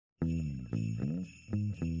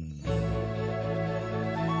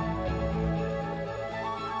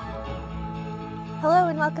Hello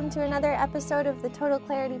and welcome to another episode of the Total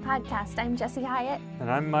Clarity Podcast. I'm Jessie Hyatt.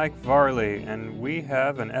 And I'm Mike Varley, and we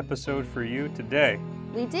have an episode for you today.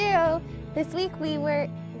 We do. This week we were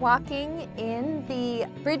walking in the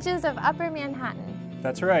bridges of Upper Manhattan.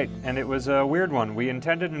 That's right, and it was a weird one. We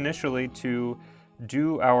intended initially to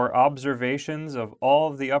do our observations of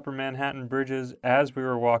all of the Upper Manhattan bridges as we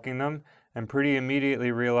were walking them, and pretty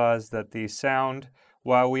immediately realized that the sound,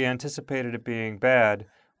 while we anticipated it being bad,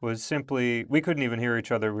 was simply, we couldn't even hear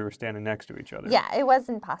each other. We were standing next to each other. Yeah, it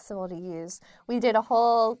wasn't possible to use. We did a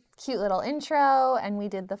whole cute little intro and we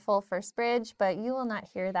did the full first bridge, but you will not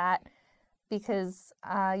hear that because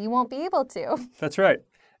you won't be able to. That's right.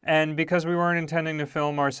 And because we weren't intending to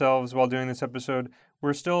film ourselves while doing this episode,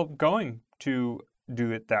 we're still going to do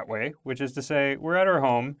it that way, which is to say we're at our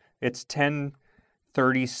home. It's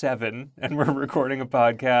 10:37 and we're recording a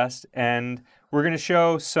podcast, and we're going to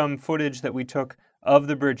show some footage that we took of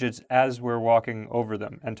the bridges as we're walking over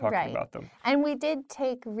them and talking about them. And we did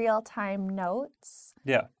take real-time notes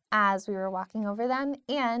as we were walking over them.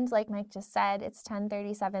 And like Mike just said, it's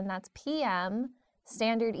 10:37. That's p.m.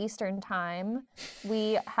 Standard Eastern Time.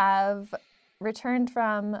 We have returned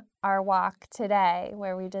from our walk today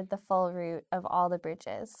where we did the full route of all the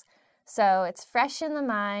bridges. So it's fresh in the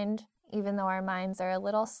mind, even though our minds are a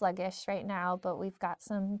little sluggish right now, but we've got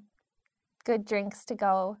some good drinks to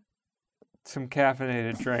go. Some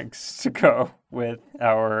caffeinated drinks to go with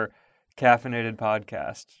our caffeinated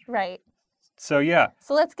podcast. Right. So yeah.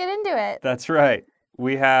 So let's get into it. That's right.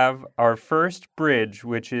 We have our first bridge,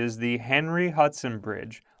 which is the Henry Hudson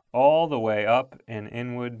Bridge, all the way up in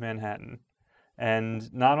Inwood, Manhattan.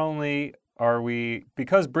 And not only are we,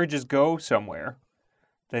 because bridges go somewhere,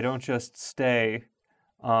 they don't just stay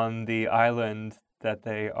on the island that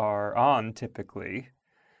they are on typically.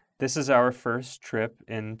 This is our first trip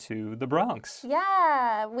into the Bronx.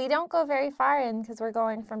 Yeah, we don't go very far in because we're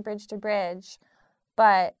going from bridge to bridge,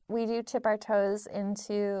 but we do tip our toes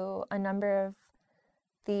into a number of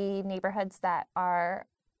the neighborhoods that are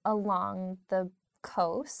along the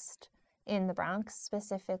coast in the Bronx,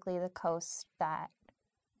 specifically the coast that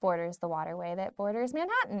borders the waterway that borders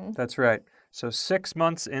Manhattan. That's right. So 6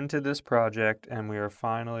 months into this project, and we are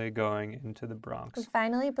finally going into the Bronx. We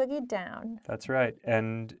finally boogied down. That's right.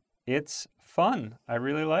 And it's fun. I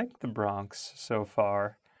really like the Bronx so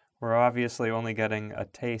far. We're obviously only getting a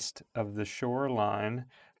taste of the shoreline,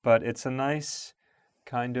 but it's a nice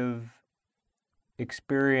kind of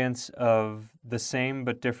experience of the same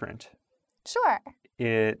but different. Sure.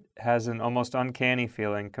 It has an almost uncanny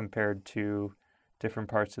feeling compared to different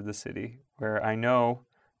parts of the city, where I know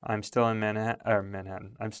I'm still in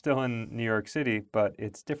Manhattan. I'm still in New York City, but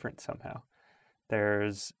it's different somehow.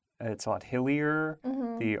 It's a lot hillier.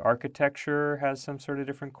 Mm-hmm. The architecture has some sort of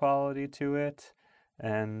different quality to it.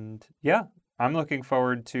 And yeah, I'm looking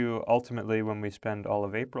forward to ultimately when we spend all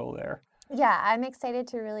of April there. Yeah, I'm excited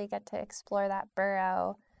to really get to explore that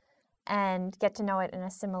borough and get to know it in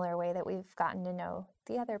a similar way that we've gotten to know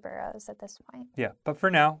the other boroughs at this point. Yeah, but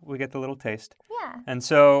for now, we get the little taste. Yeah. And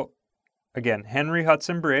so, again, Henry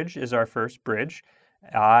Hudson Bridge is our first bridge.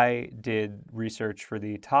 I did research for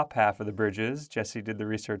the top half of the bridges. Jessie did the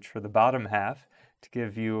research for the bottom half to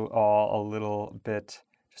give you all a little bit,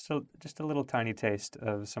 just a little tiny taste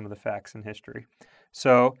of some of the facts and history.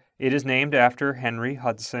 So it is named after Henry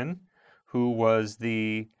Hudson, who was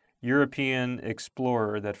the European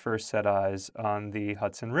explorer that first set eyes on the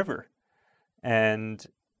Hudson River. And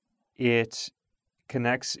it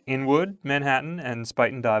connects Inwood, Manhattan, and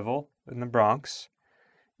Spuyten Duyvil in the Bronx.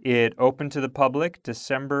 It opened to the public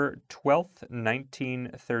December 12th,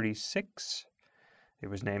 1936. It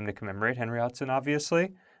was named to commemorate Henry Hudson,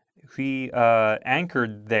 obviously. He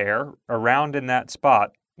anchored there, around in that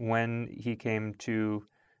spot, when he came to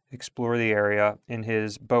explore the area in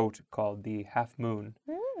his boat called the Half Moon,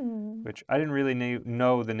 which I didn't really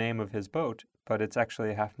know the name of his boat, but it's actually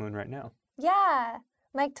a half moon right now. Yeah.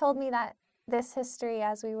 Mike told me that this history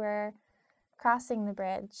as we were crossing the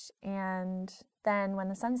bridge, and then when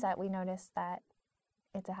the sun set, we noticed that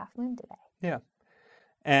it's a half moon today. Yeah.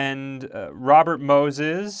 And Robert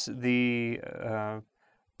Moses, the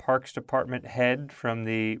Parks Department head for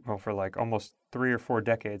like almost 3 or 4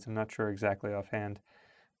 decades, I'm not sure exactly offhand,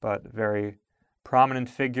 but very prominent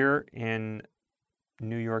figure in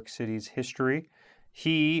New York City's history.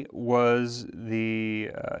 He was the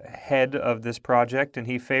head of this project, and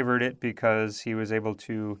he favored it because he was able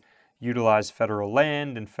to utilize federal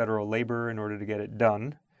land and federal labor in order to get it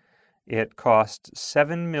done. It cost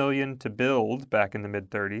 $7 million to build back in the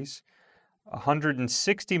mid-30s,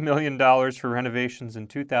 $160 million for renovations in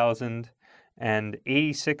 2000, and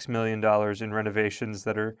 $86 million in renovations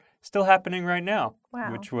that are still happening right now,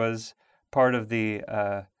 Wow. which was part of the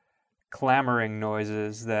clamoring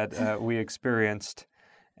noises that we experienced.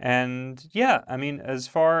 And yeah, I mean, as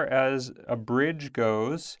far as a bridge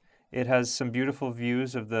goes, it has some beautiful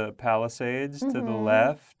views of the Palisades to the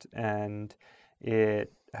left, and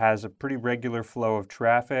it has a pretty regular flow of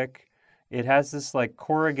traffic. It has this like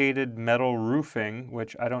corrugated metal roofing,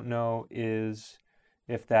 which I don't know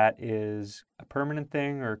if that is a permanent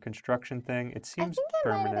thing or a construction thing. It seems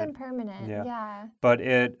permanent. Might have been permanent, yeah. But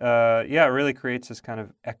it really creates this kind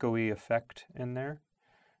of echoey effect in there.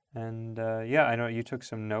 And I know you took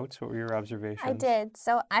some notes. What were your observations? I did.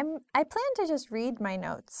 So I plan to just read my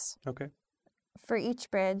notes. Okay. For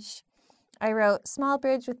each bridge. I wrote, small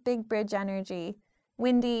bridge with big bridge energy.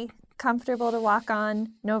 Windy, comfortable to walk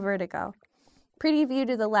on, no vertigo. Pretty view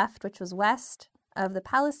to the left, which was west, of the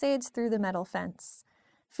Palisades through the metal fence.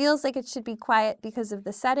 Feels like it should be quiet because of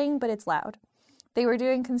the setting, but it's loud. They were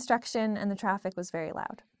doing construction and the traffic was very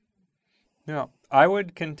loud. Yeah, I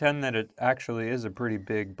would contend that it actually is a pretty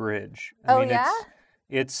big bridge.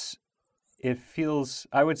 It feels,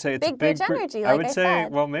 I would say it's a big bridge energy, I would say,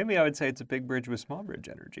 well, maybe I would say it's a big bridge with small bridge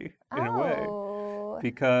energy in a way.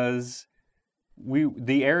 Because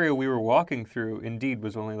the area we were walking through indeed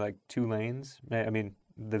was only like 2 lanes. I mean,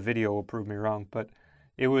 the video will prove me wrong, but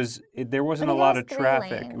there wasn't a lot of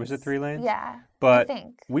traffic. Lanes. Was it 3 lanes? Yeah, but I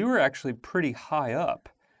think. We were actually pretty high up.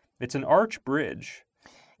 It's an arch bridge.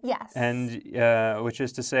 Yes. And which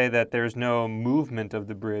is to say that there's no movement of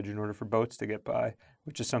the bridge in order for boats to get by,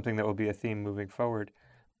 which is something that will be a theme moving forward.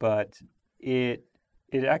 But it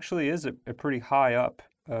actually is a pretty high up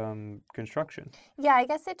construction. Yeah, I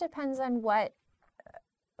guess it depends on what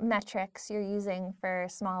metrics you're using for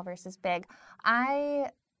small versus big. I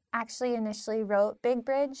actually initially wrote big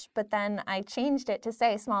bridge, but then I changed it to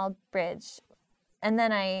say small bridge. And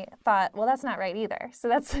then I thought, well, that's not right either. So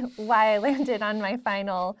that's why I landed on my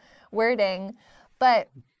final wording.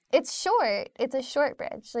 But it's short. It's a short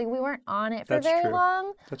bridge. Like, we weren't on it for very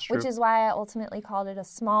long, which is why I ultimately called it a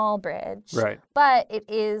small bridge. Right. But it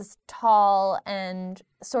is tall and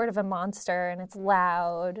sort of a monster, and it's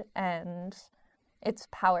loud, and it's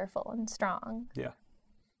powerful and strong. Yeah.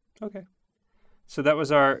 Okay. So that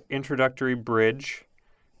was our introductory bridge.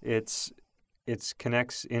 It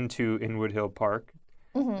connects into Inwood Hill Park.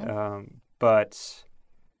 But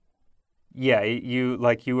yeah,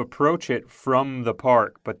 you approach it from the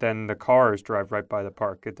park, but then the cars drive right by the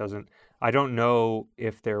park. I don't know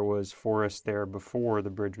if there was forest there before the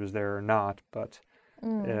bridge was there or not, but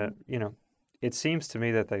it seems to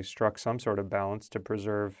me that they struck some sort of balance to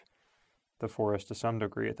preserve the forest to some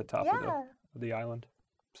degree at the top of the island.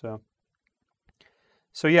 So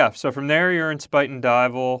from there you're in Spuyten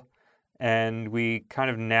Duyvil, and we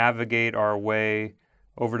kind of navigate our way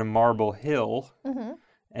over to Marble Hill,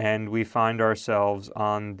 and we find ourselves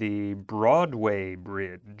on the Broadway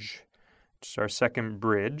Bridge, which is our second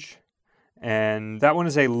bridge. And that one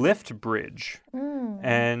is a lift bridge.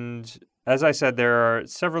 And as I said, there are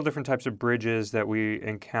several different types of bridges that we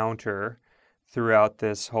encounter throughout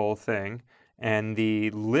this whole thing. And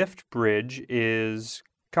the lift bridge is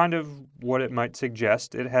kind of what it might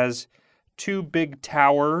suggest. It has 2 big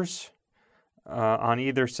towers on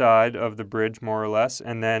either side of the bridge, more or less,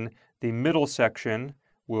 and then the middle section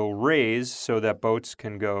will raise so that boats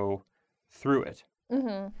can go through it.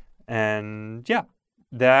 And yeah,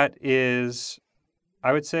 that is,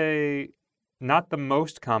 I would say, not the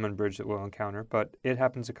most common bridge that we'll encounter, but it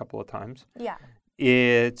happens a couple of times. Yeah.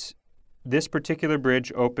 This particular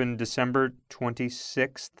bridge opened December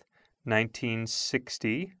 26th,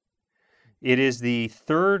 1960. It is the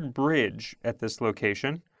 3rd bridge at this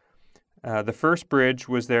location. The first bridge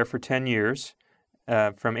was there for 10 years,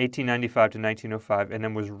 from 1895 to 1905, and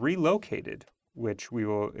then was relocated, which we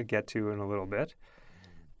will get to in a little bit.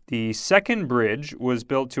 The second bridge was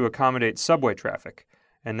built to accommodate subway traffic,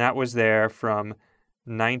 and that was there from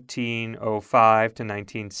 1905 to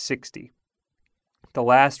 1960. The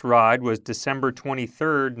last ride was December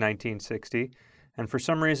 23rd, 1960, and for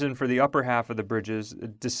some reason, for the upper half of the bridges,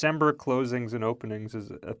 December closings and openings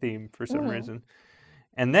is a theme for some reason.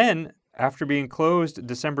 And then, after being closed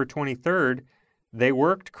December 23rd, they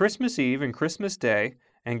worked Christmas Eve and Christmas Day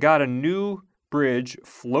and got a new bridge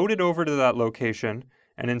floated over to that location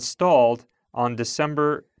and installed on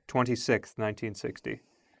December 26th, 1960.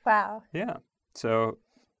 Wow. Yeah. So,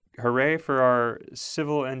 hooray for our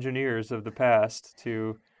civil engineers of the past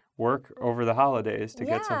to work over the holidays to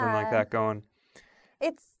get something like that going.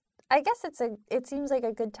 It seems like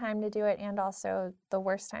a good time to do it and also the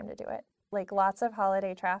worst time to do it. Like, lots of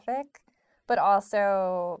holiday traffic, but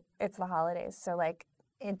also it's the holidays. So, like,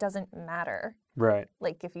 it doesn't matter. Right.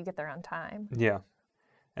 Like if you get there on time. Yeah.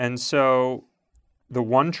 And so the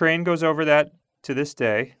one train goes over that to this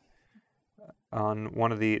day on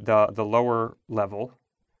one of the lower level.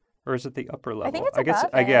 Or is it the upper level? I think it's above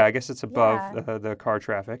it. Yeah, I guess it's above the car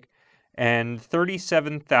traffic. And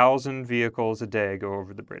 37,000 vehicles a day go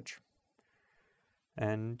over the bridge.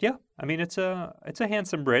 And yeah, I mean it's a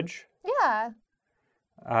handsome bridge. Yeah.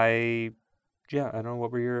 I don't know,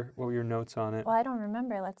 what were your notes on it? Well, I don't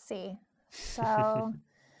remember. Let's see. So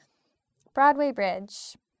Broadway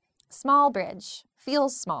Bridge. Small bridge.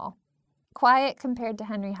 Feels small. Quiet compared to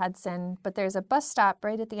Henry Hudson, but there's a bus stop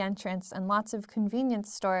right at the entrance and lots of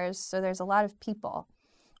convenience stores, so there's a lot of people.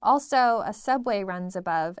 Also, a subway runs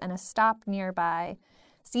above and a stop nearby.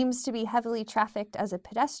 Seems to be heavily trafficked as a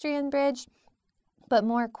pedestrian bridge, but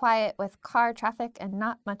more quiet with car traffic and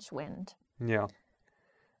not much wind. Yeah.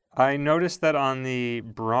 I noticed that on the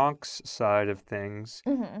Bronx side of things,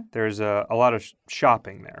 there's a lot of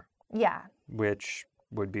shopping there. Yeah. Which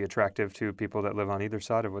would be attractive to people that live on either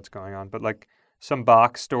side of what's going on. But like some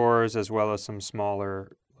box stores as well as some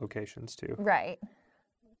smaller locations too. Right.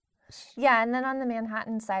 Yeah, and then on the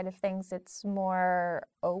Manhattan side of things, it's more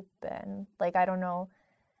open. Like, I don't know,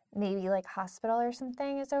 maybe like hospital or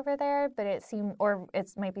something is over there, but it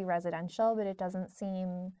might be residential, but it doesn't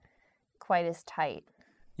seem quite as tight.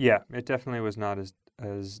 Yeah, it definitely was not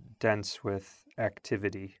as dense with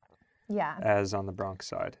activity as on the Bronx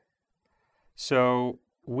side. So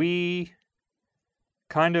we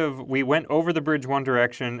went over the bridge one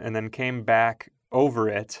direction and then came back over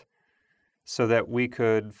it so that we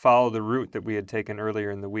could follow the route that we had taken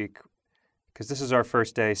earlier in the week, because this is our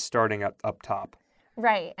first day starting up top.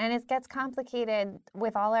 Right, and it gets complicated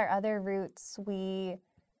with all our other routes. We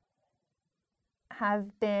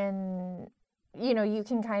have been, you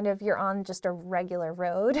can you're on just a regular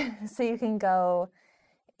road, so you can go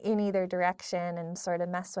in either direction and sort of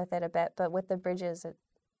mess with it a bit. But with the bridges,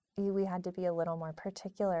 we had to be a little more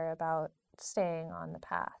particular about staying on the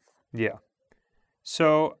path. Yeah.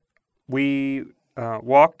 So we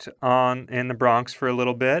walked on in the Bronx for a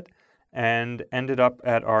little bit and ended up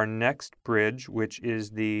at our next bridge, which is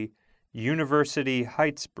the University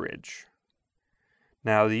Heights Bridge.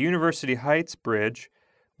 Now, the University Heights Bridge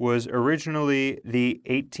was originally the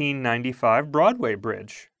 1895 Broadway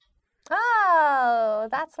Bridge. Oh,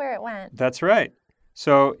 that's where it went. That's right.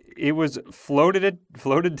 So it was floated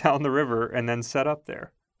down the river and then set up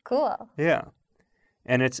there. Cool. Yeah.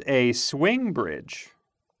 And it's a swing bridge.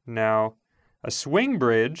 Now, a swing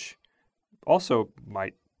bridge also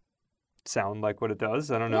might sound like what it does.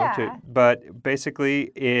 I don't know. Yeah. But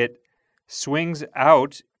basically, it swings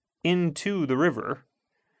out into the river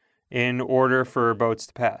in order for boats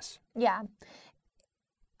to pass. Yeah.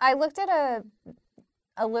 I looked at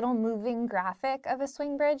a little moving graphic of a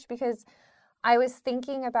swing bridge because I was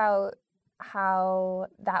thinking about how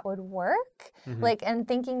that would work, and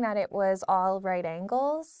thinking that it was all right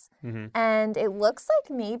angles. And it looks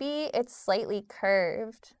like maybe it's slightly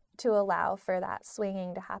curved to allow for that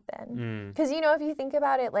swinging to happen. Because, if you think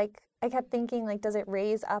about it, I kept thinking, does it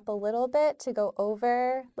raise up a little bit to go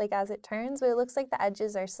over, as it turns? But it looks like the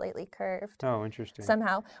edges are slightly curved. Oh, interesting.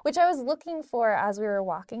 Somehow, which I was looking for as we were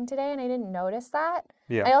walking today, and I didn't notice that.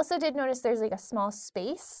 Yeah. I also did notice there's, a small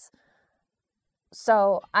space.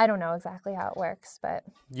 So I don't know exactly how it works, but...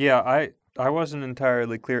 Yeah, I wasn't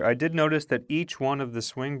entirely clear. I did notice that each one of the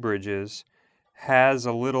swing bridges has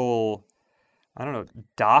a little, I don't know,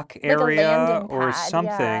 dock area or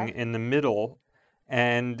something in the middle.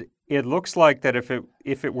 And it looks like that if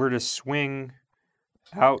it were to swing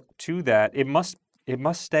out to that, it must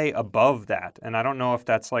stay above that. And I don't know if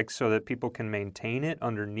that's so that people can maintain it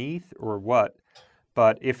underneath or what.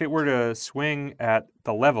 But if it were to swing at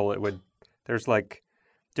the level, there's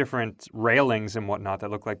different railings and whatnot that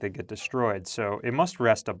look like they get destroyed. So it must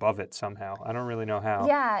rest above it somehow. I don't really know how.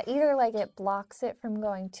 Yeah, either it blocks it from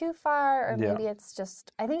going too far, or maybe it's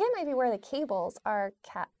just, I think it might be where the cables are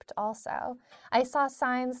kept also. I saw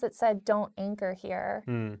signs that said don't anchor here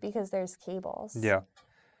because there's cables. Yeah.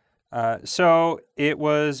 So it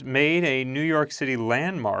was made a New York City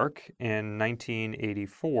landmark in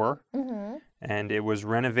 1984, and it was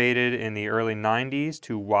renovated in the early 90s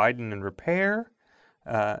to widen and repair.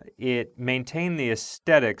 It maintained the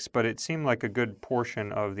aesthetics, but it seemed like a good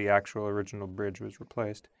portion of the actual original bridge was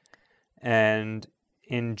replaced. And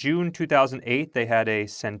in June 2008, they had a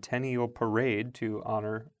centennial parade to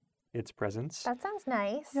honor its presence. That sounds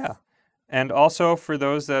nice. Yeah. And also, for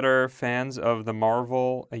those that are fans of the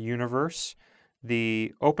Marvel universe,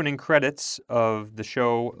 the opening credits of the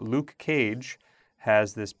show Luke Cage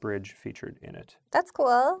has this bridge featured in it. That's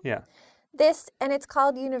cool. Yeah. And it's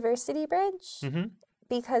called University Bridge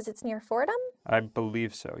because it's near Fordham? I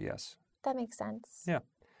believe so, yes. That makes sense. Yeah.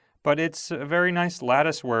 But it's a very nice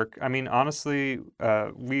lattice work. I mean, honestly,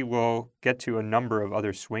 we will get to a number of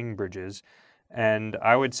other swing bridges, and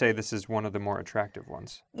I would say this is one of the more attractive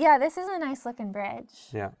ones. Yeah, this is a nice looking bridge.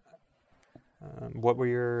 Yeah. What were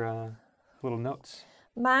your little notes?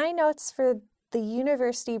 My notes for the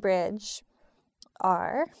University Bridge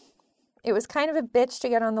are, it was kind of a bitch to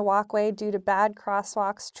get on the walkway due to bad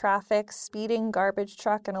crosswalks, traffic, speeding garbage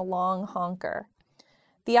truck, and a long honker.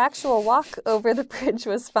 The actual walk over the bridge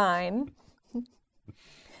was fine.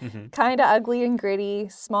 Kind of ugly and gritty,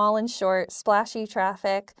 small and short, splashy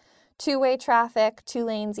traffic, two-way traffic, 2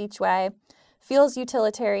 lanes each way. Feels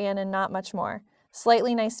utilitarian and not much more.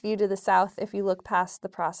 Slightly nice view to the south if you look past the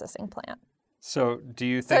processing plant. So do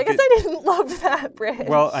you So think I guess I didn't love that bridge.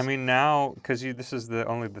 Well, I mean, now, because this is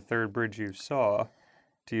only the third bridge you saw,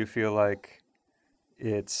 do you feel like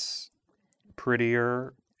it's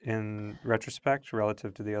prettier in retrospect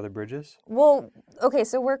relative to the other bridges? Well, okay,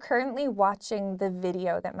 so we're currently watching the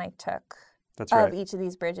video that Mike took of each of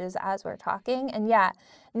these bridges as we're talking. And yeah,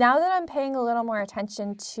 now that I'm paying a little more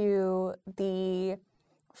attention to the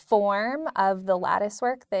form of the lattice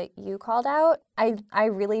work that you called out, I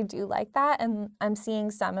really do like that. And I'm seeing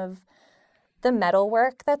some of the metal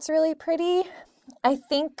work that's really pretty. I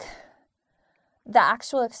think the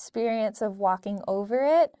actual experience of walking over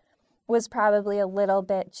it was probably a little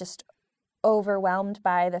bit just overwhelmed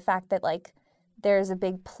by the fact that, like, there's a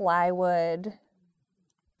big plywood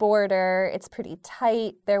border. It's pretty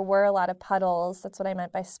tight. There were a lot of puddles. That's what I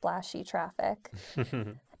meant by splashy traffic.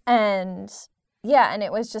 And yeah, and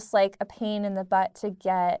it was just like a pain in the butt to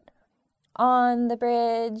get on the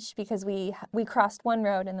bridge because we crossed one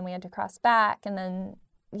road and then we had to cross back. And then,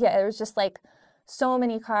 yeah, it was just like so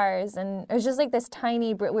many cars, and it was just like this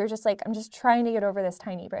tiny bridge. We were just like, I'm just trying to get over this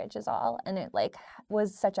tiny bridge is all. And it like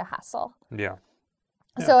was such a hassle. Yeah.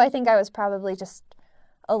 So I think I was probably just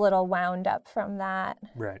a little wound up from that.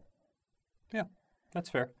 Right. Yeah, that's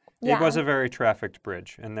fair. Yeah. It was a very trafficked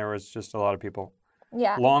bridge, and there was just a lot of people.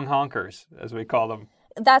 Yeah. Long honkers, as we call them.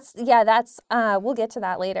 That's we'll get to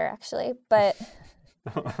that later, actually. But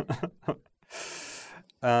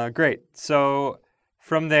great. So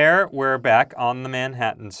from there, we're back on the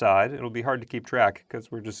Manhattan side. It'll be hard to keep track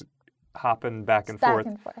because we're just hopping back and forth.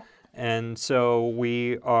 And so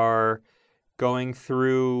we are going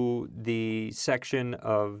through the section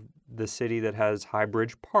of the city that has High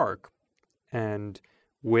Bridge Park. And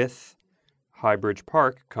with High Bridge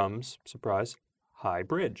Park comes, surprise, High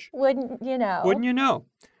Bridge. Wouldn't you know? Wouldn't you know?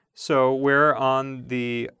 So we're on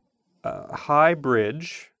the High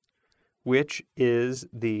Bridge, which is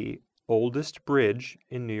the oldest bridge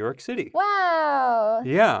in New York City. Wow.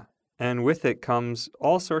 Yeah. And with it comes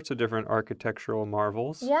all sorts of different architectural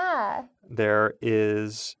marvels. Yeah. There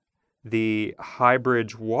is the High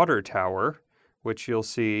Bridge Water Tower, which you'll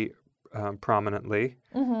see prominently.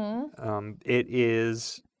 It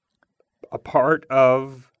is a part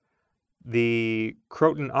of the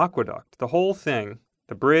Croton Aqueduct. The whole thing,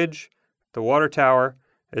 the bridge, the water tower,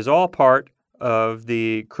 is all part of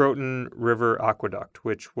the Croton River Aqueduct,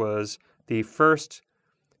 which was the first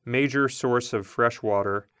major source of fresh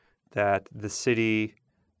water that the city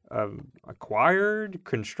acquired,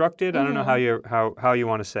 constructed. I don't know how you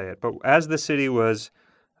want to say it, but as the city was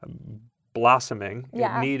blossoming,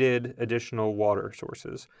 it needed additional water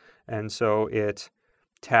sources, and so it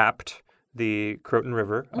tapped the Croton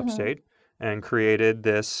River upstate and created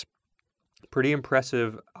this pretty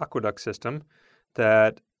impressive aqueduct system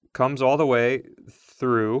that comes all the way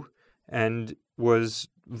through and was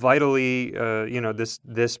vitally,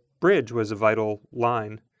 this bridge was a vital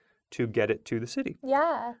line to get it to the city.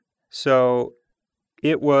 Yeah. So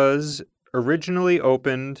it was originally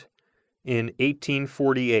opened in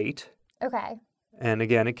 1848. Okay. And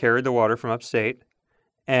again, it carried the water from upstate.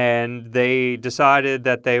 And they decided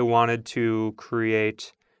that they wanted to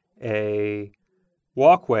create a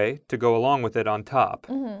walkway to go along with it on top.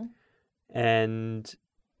 And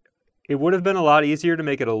it would have been a lot easier to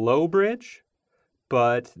make it a low bridge,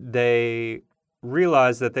 but they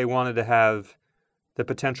realized that they wanted to have the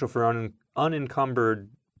potential for unencumbered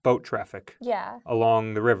boat traffic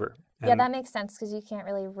along the river. And that makes sense because you can't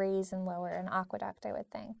really raise and lower an aqueduct, I would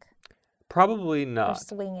think. Probably not. Or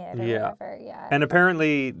swing it or whatever, And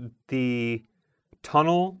apparently the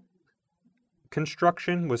tunnel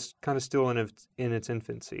construction was kind of still in its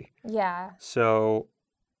infancy. Yeah. So,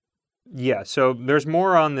 so there's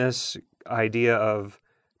more on this idea of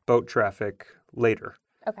boat traffic later.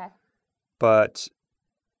 Okay. But,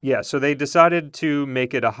 so they decided to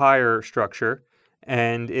make it a higher structure,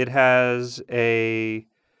 and it has a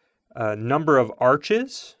number of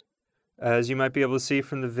arches, as you might be able to see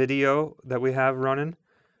from the video that we have running.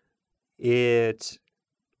 It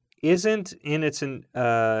isn't in its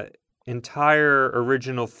entire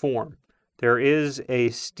original form. There is a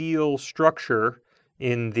steel structure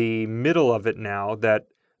in the middle of it now that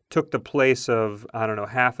took the place of, I don't know,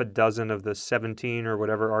 half a dozen of the 17 or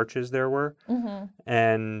whatever arches there were. Mm-hmm.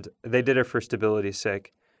 And they did it for stability's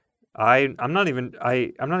sake. I'm not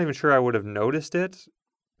even sure I would have noticed it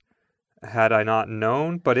had I not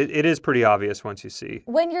known, but it is pretty obvious once you see.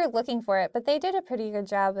 When you're looking for it, but they did a pretty good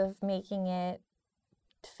job of making it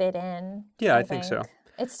fit in. Yeah, I think so.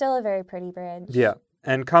 It's still a very pretty bridge. Yeah.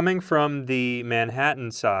 And coming from the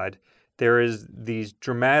Manhattan side, there is these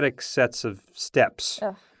dramatic sets of steps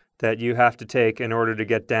that you have to take in order to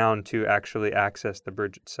get down to actually access the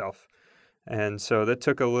bridge itself. And so that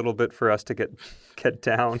took a little bit for us to get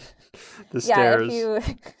down the stairs. Yeah,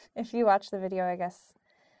 if you watch the video, I guess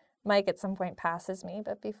Mike at some point passes me,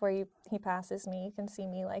 but before he passes me, you can see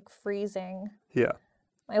me like freezing. Yeah.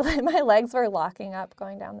 My legs were locking up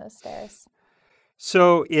going down those stairs.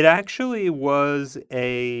 So it actually was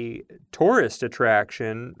a tourist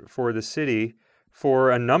attraction for the city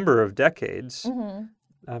for a number of decades. Mm-hmm.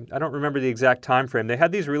 I don't remember the exact time frame. They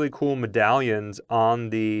had these really cool medallions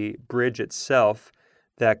on the bridge itself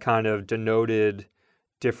that kind of denoted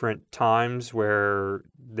different times where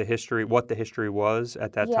what the history was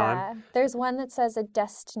at that time. Yeah, there's one that says a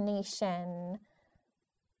destination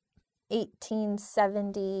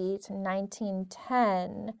 1870 to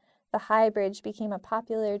 1910. The High Bridge became a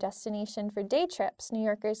popular destination for day trips. New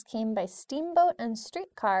Yorkers came by steamboat and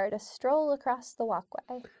streetcar to stroll across the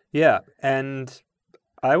walkway. Yeah, and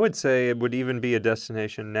I would say it would even be a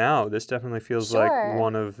destination now. This definitely feels like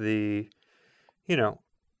one of the,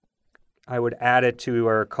 I would add it to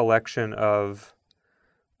our collection of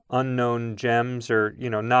unknown gems or,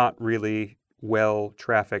 not really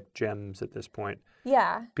well-trafficked gems at this point.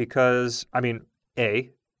 Yeah. Because,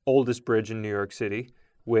 oldest bridge in New York City,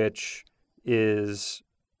 which is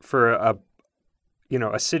for a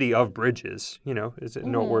city of bridges, is a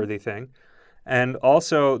noteworthy thing. And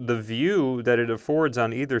also the view that it affords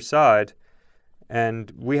on either side.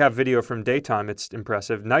 And we have video from daytime. It's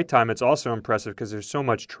impressive. Nighttime, it's also impressive because there's so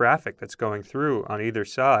much traffic that's going through on either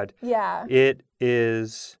side. Yeah. It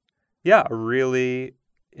is, a really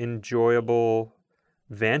enjoyable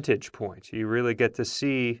vantage point. You really get to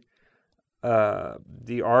see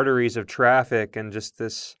the arteries of traffic and just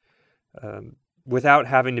this, without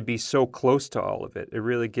having to be so close to all of it. It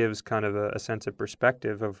really gives kind of a sense of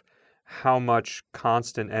perspective of how much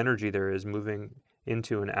constant energy there is moving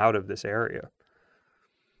into and out of this area.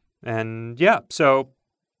 And so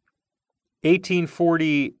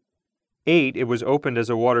 1848, it was opened as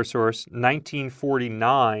a water source.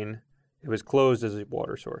 1949, it was closed as a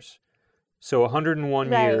water source. So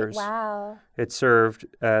 101 years. Wow. It served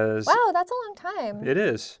as... Wow, that's a long time. It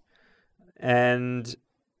is. And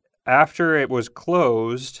after it was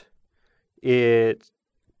closed, it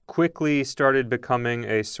quickly started becoming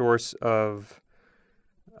a source of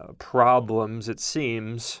problems, it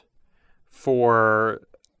seems, for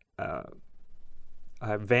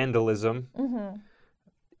vandalism. Mm-hmm.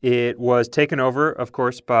 It was taken over, of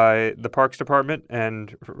course, by the Parks Department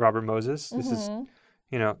and Robert Moses. This is,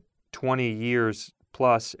 20 years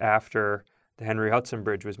plus after the Henry Hudson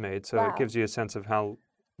Bridge was made. So It gives you a sense of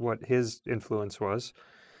what his influence was.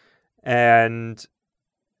 And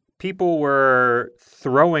people were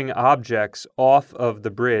throwing objects off of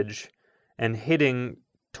the bridge and hitting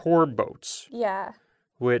tour boats. Yeah.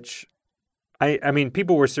 Which,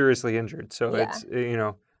 people were seriously injured. So it's,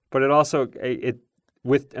 but it also,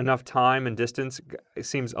 with enough time and distance, it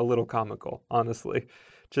seems a little comical, honestly.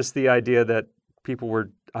 Just the idea that people were,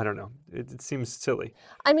 I don't know, it seems silly.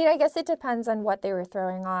 I guess it depends on what they were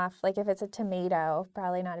throwing off. Like if it's a tomato,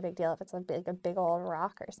 probably not a big deal. If it's a big old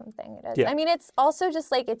rock or something, it is. Yeah. It's also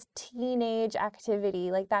just like it's teenage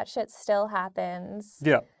activity. Like that shit still happens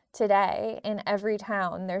today in every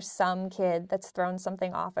town. There's some kid that's thrown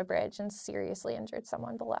something off a bridge and seriously injured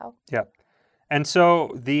someone below. Yeah. And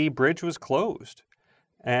so the bridge was closed.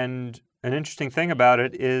 And an interesting thing about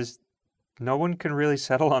it is no one can really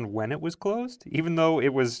settle on when it was closed, even though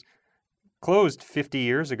it was closed 50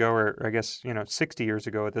 years ago, or I guess, 60 years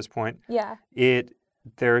ago at this point. Yeah.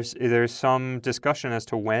 There's some discussion as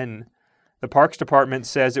to when. The Parks Department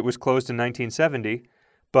says it was closed in 1970,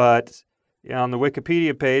 but on the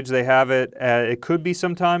Wikipedia page, they have it could be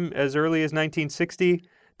sometime as early as 1960.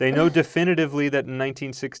 They know definitively that in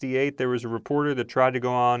 1968, there was a reporter that tried to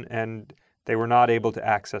go on and they were not able to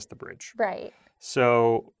access the bridge. Right.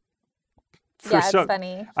 So It's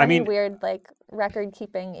funny. Weird, like, record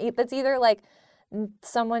keeping. That's either, like,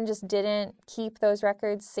 someone just didn't keep those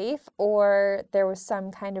records safe, or there was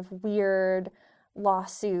some kind of weird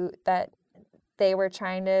lawsuit that they were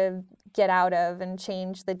trying to get out of and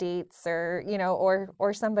change the dates, or, you know,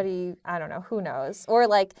 or somebody, I don't know, who knows. Or,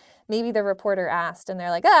 like, maybe the reporter asked and they're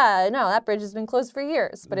like, no, that bridge has been closed for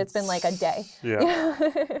years, but it's been like a day. Yeah.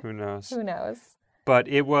 Who knows? Who knows? But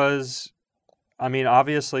it was, I mean,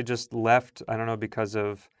 obviously just left, I don't know, because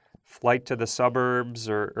of flight to the suburbs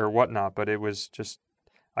or whatnot, but it was just,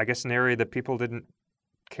 I guess, an area that people didn't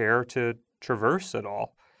care to traverse at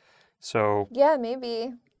all. So yeah,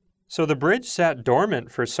 maybe. So the bridge sat dormant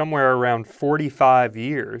for somewhere around 45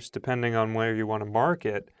 years, depending on where you want to mark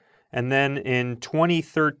it. And then in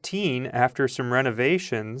 2013, after some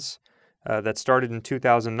renovations that started in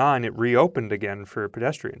 2009, it reopened again for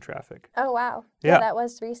pedestrian traffic. Oh, wow. Yeah, that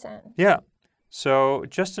was recent. Yeah. So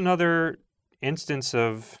just another instance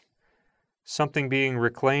of something being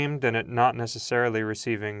reclaimed and it not necessarily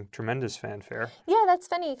receiving tremendous fanfare. Yeah, that's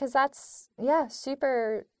funny because that's,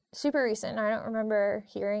 super recent. I don't remember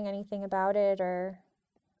hearing anything about it or,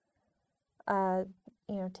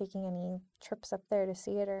 taking any trips up there to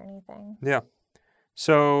see it or anything. Yeah.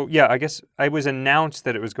 So, I guess it was announced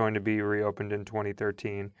that it was going to be reopened in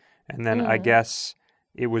 2013. And then I guess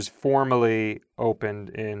it was formally opened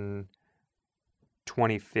in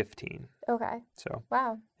 2015. Okay. So.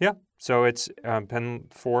 Wow. Yeah. So it's been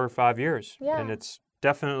 4 or 5 years. Yeah. And it's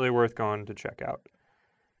definitely worth going to check out.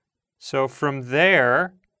 So from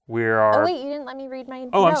there, we are... Oh, wait, you didn't let me read my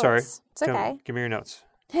notes. Oh, I'm sorry. It's okay. Give me your notes.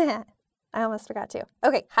 I almost forgot to.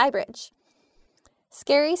 Okay, high bridge.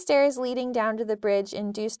 Scary stairs leading down to the bridge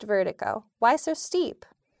induced vertigo. Why so steep?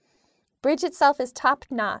 Bridge itself is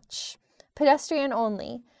top-notch. Pedestrian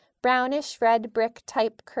only. Brownish red brick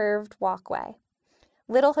type curved walkway.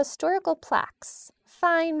 Little historical plaques.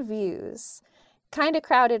 Fine views. Kind of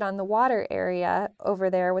crowded on the water area over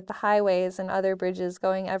there with the highways and other bridges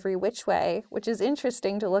going every which way, which is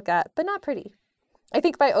interesting to look at, but not pretty. I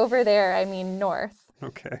think by over there, I mean north.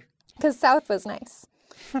 Okay. Because south was nice.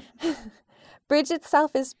 Bridge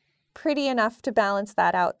itself is pretty enough to balance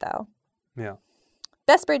that out, though. Yeah.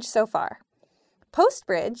 Best bridge so far. Post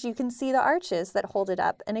bridge, you can see the arches that hold it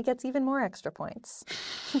up, and it gets even more extra points.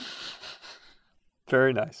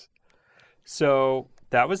 Very nice. So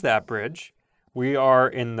that was that bridge. We are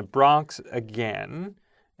in the Bronx again,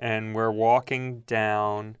 and we're walking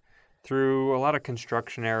down through a lot of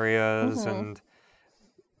construction areas,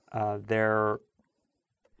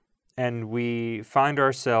 and we find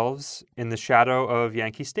ourselves in the shadow of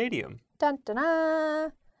Yankee Stadium. Dun, dun,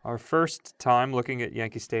 dun. Our first time looking at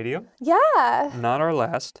Yankee Stadium. Yeah. Not our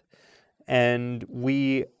last. And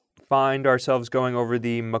we find ourselves going over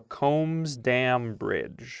the McCombs Dam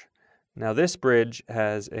Bridge. Now, this bridge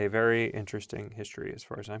has a very interesting history as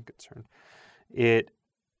far as I'm concerned.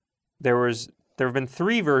 There have been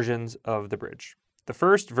 3 versions of the bridge. The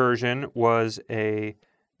first version was a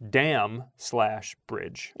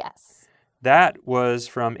dam/bridge. Yes. That was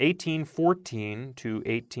from 1814 to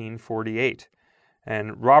 1848.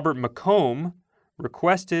 And Robert McComb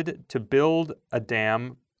requested to build a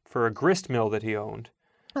dam for a grist mill that he owned.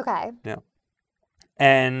 Okay. Yeah.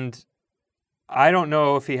 And I don't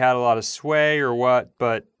know if he had a lot of sway or what,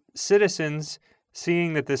 but citizens,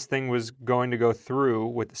 seeing that this thing was going to go through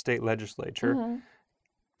with the state legislature,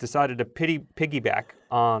 decided to piggyback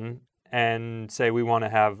on and say we want to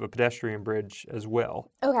have a pedestrian bridge as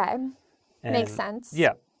well. Okay. Makes sense.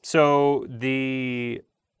 Yeah. So the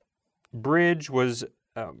bridge was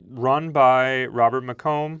run by Robert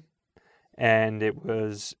McComb, and there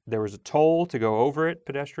was a toll to go over it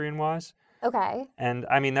pedestrian-wise. Okay. And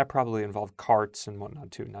I mean, that probably involved carts and whatnot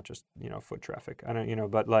too, not just, foot traffic. I don't,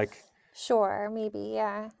 but like. Sure, maybe,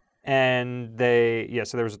 yeah. And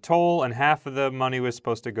so there was a toll, and half of the money was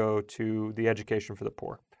supposed to go to the education for the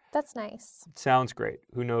poor. That's nice. Sounds great.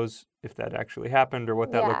 Who knows if that actually happened or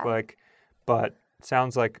what that looked like, but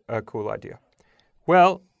sounds like a cool idea.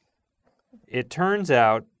 Well, it turns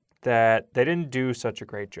out that they didn't do such a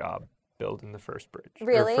great job building the first bridge.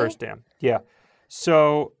 Really? Or first dam. Yeah.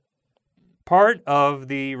 So part of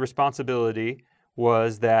the responsibility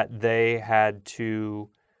was that they had to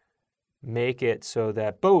make it so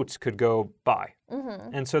that boats could go by.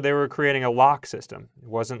 And so they were creating a lock system. It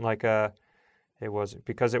wasn't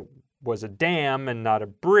because it was a dam and not a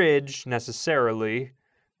bridge necessarily,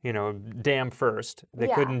 dam first. They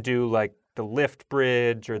couldn't do like the lift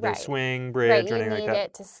bridge or the swing bridge or anything like that. You need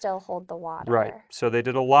it to still hold the water. Right. So they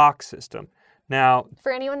did a lock system. Now,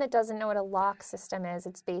 for anyone that doesn't know what a lock system is,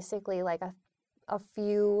 it's basically like a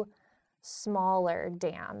few smaller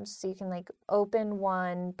dams. So you can like open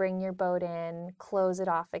one, bring your boat in, close it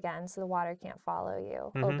off again so the water can't follow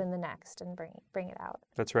you. Open the next and bring it out.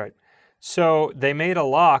 That's right. So they made a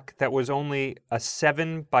lock that was only a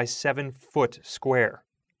 7 by 7 foot square.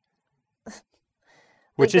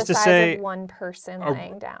 Which like is to size say of one person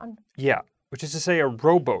laying down. Yeah, which is to say a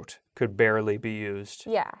rowboat could barely be used.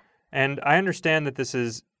 Yeah. And I understand that this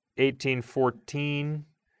is 1814,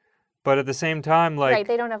 but at the same time, like... Right,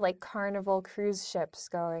 they don't have like Carnival cruise ships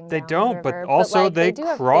going They down don't, the river, but also like, they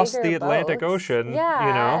cross bigger the Atlantic boats. Ocean, yeah.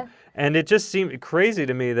 you know? And it just seemed crazy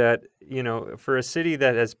to me that, you know, for a city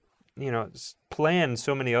that has, you know, planned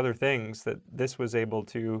so many other things, that this was able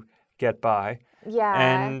to get by. Yeah.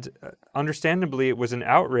 And understandably, it was an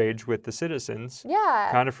outrage with the citizens. Yeah.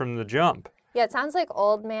 Kind of from the jump. Yeah, it sounds like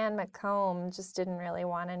Old Man Macomb just didn't really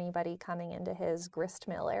want anybody coming into his grist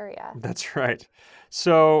mill area. That's right.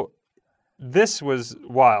 So this was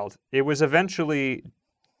wild. It was eventually,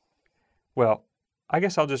 well, I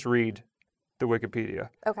guess I'll just read the Wikipedia.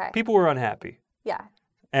 Okay. People were unhappy. Yeah.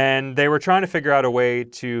 And they were trying to figure out a way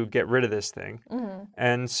to get rid of this thing.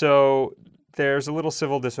 And so there's a little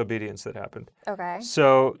civil disobedience that happened. Okay.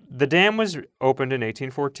 So the dam was opened in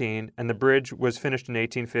 1814 and the bridge was finished in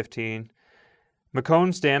 1815.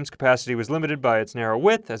 Macomb's dam's capacity was limited by its narrow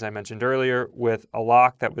width, as I mentioned earlier, with a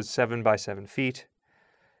lock that was 7 by 7 feet.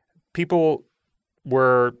 People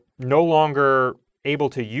were no longer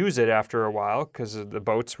able to use it after a while because the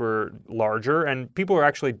boats were larger, and people were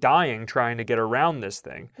actually dying trying to get around this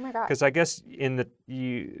thing. Oh my God. Because I guess when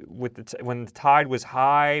the tide was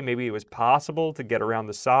high, maybe it was possible to get around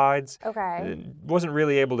the sides. Okay. Wasn't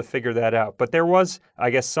really able to figure that out. But there was,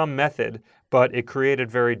 I guess, some method, but it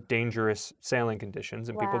created very dangerous sailing conditions,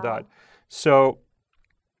 and people died. So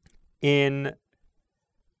in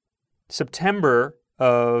September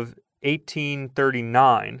of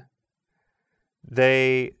 1839,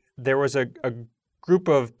 there was a group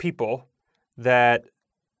of people that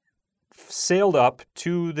sailed up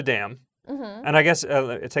to the dam. And I guess,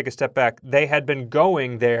 take a step back, they had been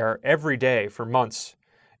going there every day for months.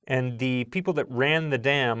 And the people that ran the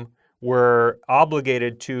dam were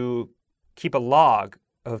obligated to keep a log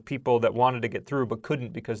of people that wanted to get through but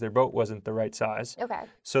couldn't because their boat wasn't the right size. Okay.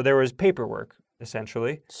 So there was paperwork,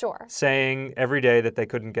 essentially, Sure. saying every day that they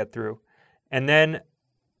couldn't get through. And then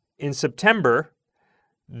in September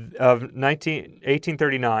of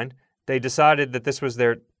 1839, they decided that this was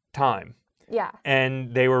their time. Yeah.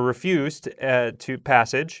 And they were refused to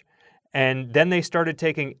passage. And then they started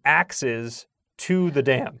taking axes to the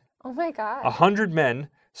dam. Oh my God. 100 men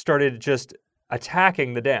started just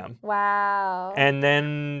attacking the dam. Wow. And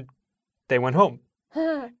then they went home.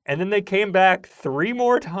 And then they came back 3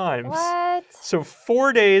 more times. What? So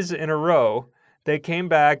 4 days in a row, they came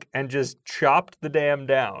back and just chopped the dam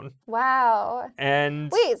down. Wow. And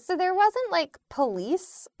wait, so there wasn't like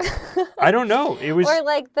police? I don't know. It was, or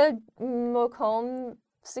like the Macomb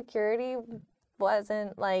security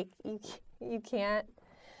wasn't like, you can't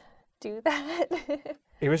do that.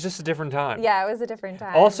 It was just a different time. Yeah, it was a different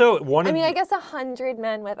time. Also, I guess 100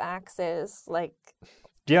 men with axes, like...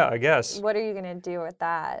 Yeah, I guess. What are you going to do with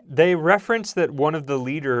that? They reference that one of the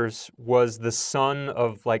leaders was the son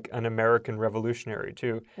of, like, an American revolutionary,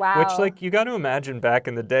 too. Wow. Which, like, you got to imagine back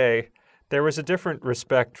in the day, there was a different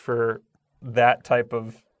respect for that type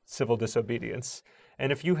of civil disobedience.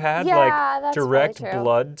 And if you had, direct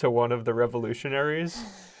blood to one of the revolutionaries,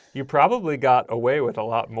 you probably got away with a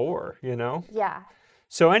lot more, you know? Yeah.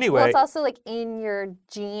 So anyway... Well, it's also, like, in your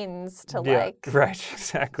genes to, right,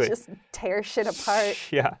 exactly. just tear shit apart.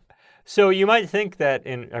 Yeah. So you might think that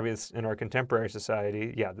in our contemporary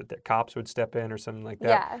society, that the cops would step in or something like that.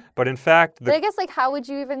 Yeah. But in fact... But I guess, like, how would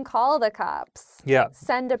you even call the cops? Yeah.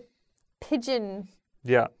 Send a pigeon.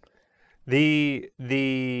 Yeah.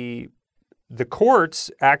 The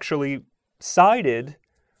courts actually sided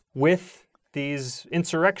with these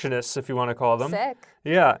insurrectionists, if you want to call them. Sick.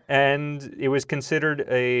 Yeah, and it was considered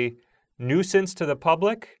a nuisance to the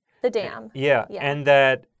public. The dam. Yeah. And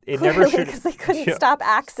that it never should... because they couldn't stop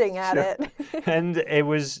axing at it. And it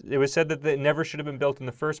was said that it never should have been built in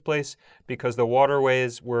the first place because the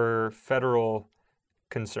waterways were federal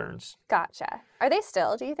concerns. Gotcha. Are they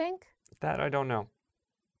still, do you think? That I don't know.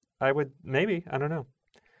 Maybe, I don't know.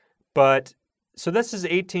 But, so this is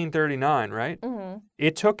 1839, right? Mm-hmm.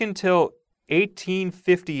 It took until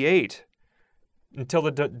 1858 until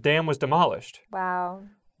the dam was demolished. Wow.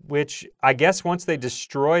 Which I guess once they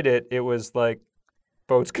destroyed it, it was like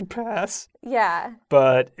boats could pass. Yeah.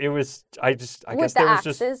 But it was, I guess there was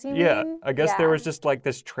axes, just, you mean? I guess there was just like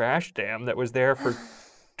this trash dam that was there for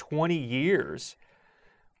 20 years.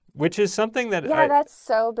 which is something that that's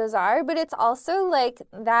so bizarre, but it's also like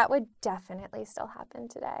that would definitely still happen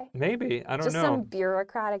today. Maybe. I don't know. Just some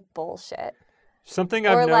bureaucratic bullshit. Something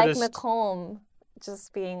I've noticed. Or like Macomb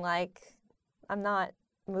just being like, I'm not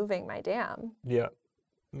moving my dam. Yeah,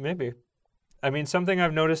 maybe. I mean, something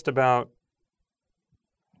I've noticed about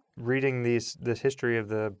reading this history of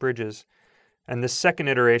the bridges, and the second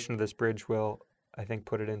iteration of this bridge will, I think,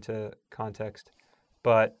 put it into context.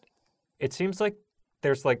 But it seems like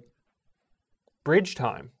there's like bridge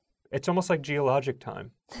time. It's almost like geologic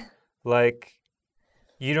time. Like,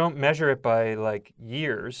 you don't measure it by like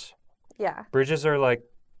years. Yeah. Bridges are like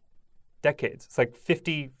decades. It's like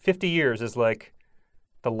 50 years is like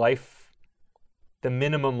the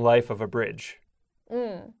minimum life of a bridge.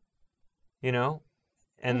 You know?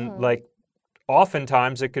 And like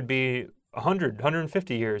oftentimes it could be 100,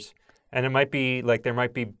 150 years. And it might be like there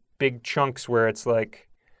might be big chunks where it's like,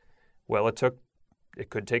 well, it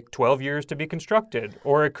could take 12 years to be constructed,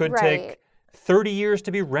 or it could take 30 years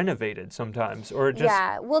to be renovated sometimes, or just...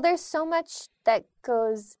 Yeah, well, there's so much that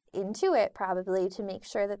goes into it probably to make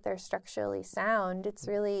sure that they're structurally sound. It's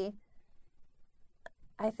really,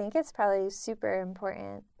 I think it's probably super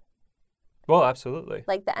important. Well, absolutely.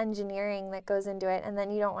 Like the engineering that goes into it, and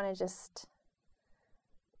then you don't want to just,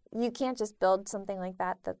 you can't just build something like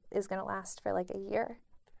that is going to last for like a year.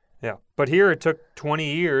 Yeah, but here it took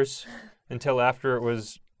 20 years until after it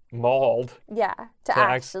was mauled. Yeah, to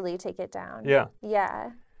actually take it down. Yeah.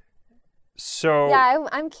 Yeah. So... Yeah,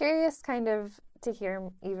 I'm curious kind of to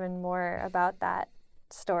hear even more about that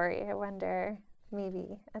story. I wonder,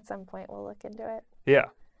 maybe at some point we'll look into it. Yeah.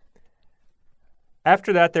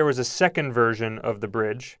 After that, there was a second version of the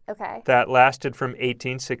bridge that lasted from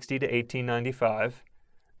 1860 to 1895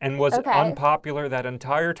 and was unpopular that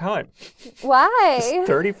entire time. Why?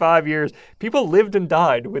 35 years. People lived and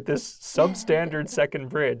died with this substandard second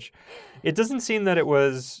bridge. It doesn't seem that it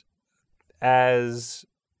was as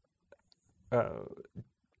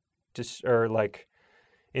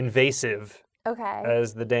invasive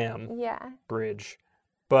as the dam bridge.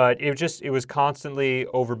 But it was constantly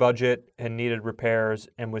over budget and needed repairs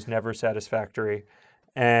and was never satisfactory.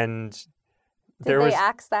 And Did they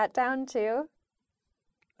axe that down too?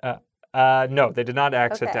 No, they did not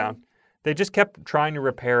axe it down. They just kept trying to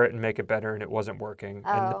repair it and make it better, and it wasn't working.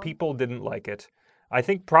 And the people didn't like it. I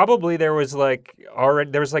think probably there was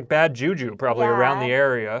bad juju probably around the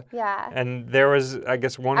area. Yeah. And there was, I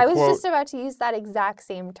guess, one quote. I was just about to use that exact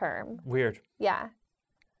same term. Weird. Yeah.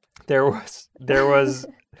 There was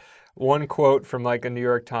one quote from like a New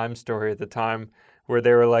York Times story at the time where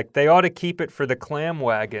they were like, they ought to keep it for the clam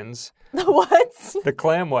wagons. The what? The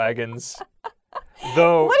clam wagons.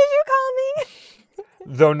 Though, what did you call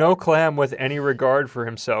me? Though no clam with any regard for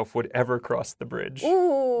himself would ever cross the bridge.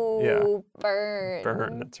 Ooh, yeah. Burn.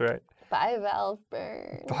 Burn, that's right. Bivalve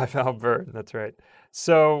burn. Bivalve burn, that's right.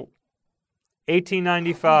 So,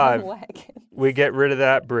 1895, we get rid of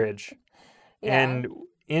that bridge. Yeah. And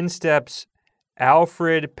in steps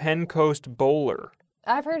Alfred Pencoast Bowler.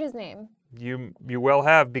 I've heard his name. You well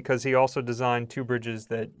have, because he also designed two bridges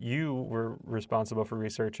that you were responsible for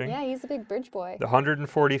researching. Yeah, he's a big bridge boy. The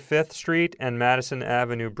 145th Street and Madison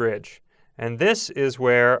Avenue Bridge. And this is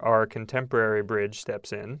where our contemporary bridge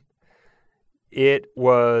steps in. It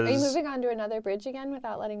was... Are you moving on to another bridge again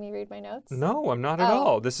without letting me read my notes? No, I'm not at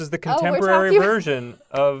all. This is the contemporary version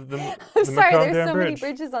of the I'm sorry, Macomb there's Dam so Bridge. Many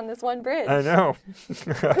bridges on this one bridge. I know.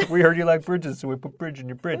 We heard you like bridges, so we put bridge in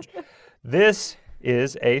your bridge. This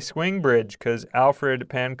is a swing bridge, because Alfred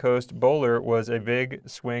Pencoast Bowler was a big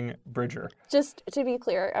swing bridger. Just to be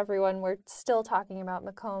clear, everyone, we're still talking about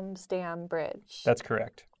Macomb's Dam Bridge. That's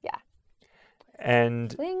correct. Yeah.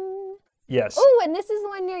 And... Swing. Yes. Oh, and this is the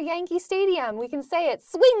one near Yankee Stadium. We can say it.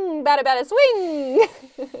 Swing, bada, bada, swing.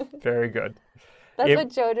 Very good. That's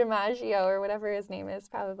what Joe DiMaggio, or whatever his name is,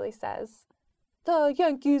 probably says. The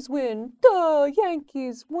Yankees win. The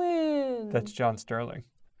Yankees win. That's John Sterling.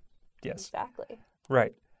 Yes. Exactly.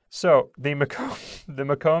 Right. So the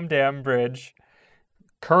Macomb Dam Bridge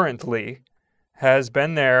currently has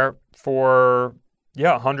been there for,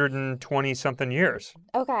 120-something years.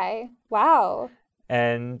 Okay. Wow.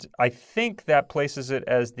 And I think that places it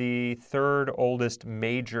as the third oldest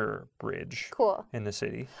major bridge in the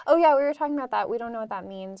city. Oh, yeah, we were talking about that. We don't know what that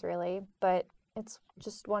means, really, but it's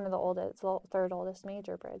just one of the oldest, it's the third oldest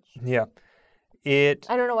major bridge. Yeah. I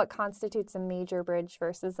don't know what constitutes a major bridge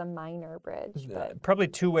versus a minor bridge. But probably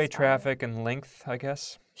two-way traffic and length, I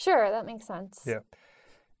guess. Sure, that makes sense. Yeah.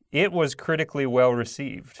 It was critically well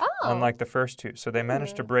received, unlike the first two. So they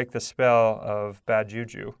managed to break the spell of bad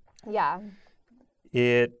juju. Yeah.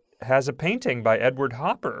 It has a painting by Edward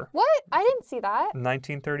Hopper. What? I didn't see that.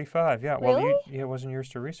 1935, yeah. Really? Well, it wasn't yours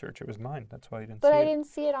to research. It was mine. That's why you didn't see it. But I didn't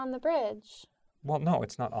see it on the bridge. Well, no,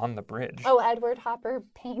 it's not on the bridge. Oh, Edward Hopper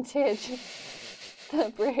painted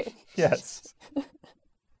the bridge. Yes.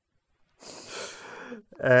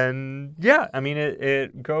 And yeah, I mean,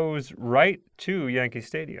 it goes right to Yankee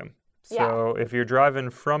Stadium. So if you're driving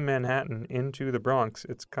from Manhattan into the Bronx,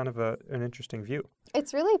 it's kind of an interesting view.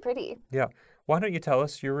 It's really pretty. Yeah. Why don't you tell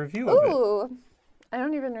us your review of it? Ooh, I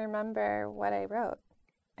don't even remember what I wrote.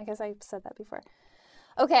 I guess I said that before.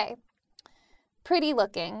 Okay. Pretty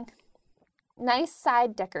looking. Nice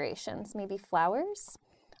side decorations, maybe flowers.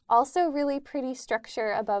 Also really pretty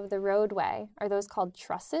structure above the roadway. Are those called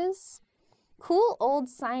trusses? Cool old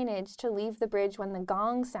signage to leave the bridge when the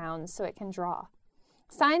gong sounds so it can draw.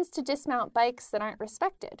 Signs to dismount bikes that aren't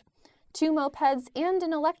respected. 2 mopeds and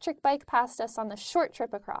an electric bike passed us on the short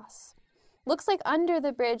trip across. Looks like under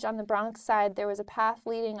the bridge on the Bronx side there was a path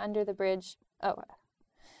leading under the bridge. Oh,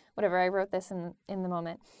 whatever, I wrote this in the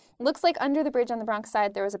moment. Looks like under the bridge on the Bronx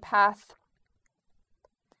side there was a path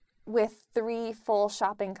with 3 full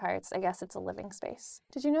shopping carts. I guess it's a living space.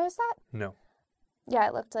 Did you notice that? No. Yeah,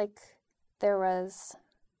 it looked like there was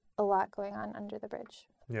a lot going on under the bridge.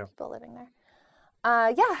 Yeah. People living there.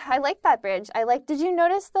 Yeah, I like that bridge. Did you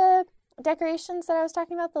notice the decorations that I was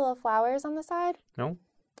talking about, the little flowers on the side? No.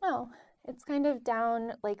 Oh, it's kind of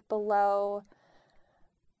down like below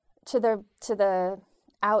to the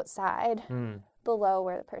outside, below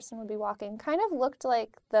where the person would be walking. Kind of looked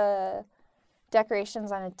like the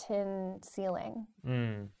decorations on a tin ceiling.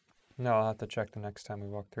 No, I'll have to check the next time we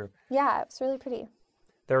walk through. Yeah, it's really pretty.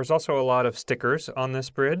 There's also a lot of stickers on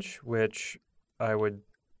this bridge, which I would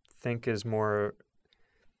think is more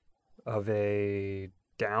of a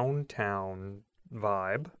downtown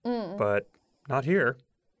vibe, but not here.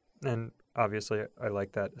 And obviously, I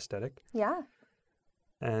like that aesthetic. Yeah.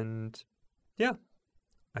 And yeah,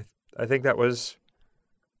 I think that was,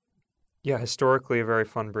 historically a very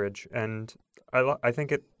fun bridge. And I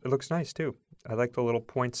think it looks nice too. I like the little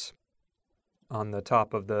points on the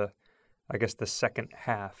top of the second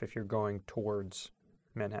half if you're going towards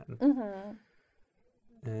Manhattan.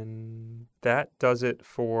 And that does it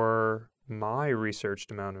for my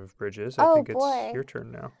researched amount of bridges. I think it's your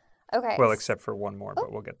turn now. Okay. Well, except for one more,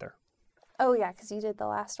 but we'll get there. Oh, yeah, because you did the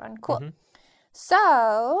last one. Cool.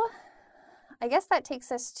 So, I guess that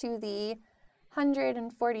takes us to the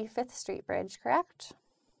 145th Street Bridge, correct?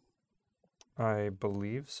 I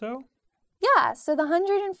believe so. Yeah, so the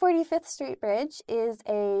 145th Street Bridge is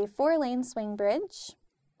a 4-lane swing bridge.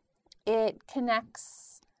 It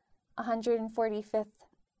connects 145th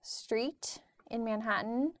Street in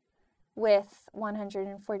Manhattan with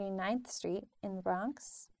 149th Street in the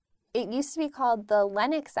Bronx. It used to be called the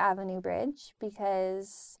Lenox Avenue Bridge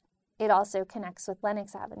because it also connects with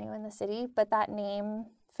Lenox Avenue in the city, but that name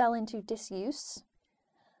fell into disuse.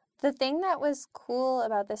 The thing that was cool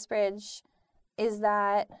about this bridge is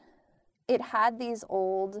that it had these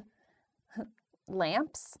old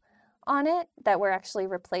lamps on it that were actually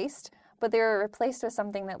replaced, but they were replaced with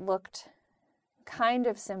something that looked kind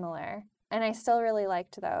of similar, and I still really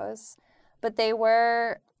liked those. But they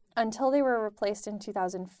were, until they were replaced in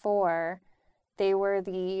 2004, they were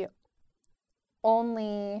the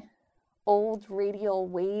only old radial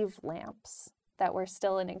wave lamps that were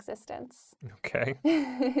still in existence. Okay.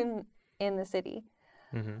 in the city.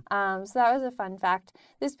 So that was a fun fact.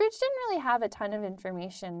 This bridge didn't really have a ton of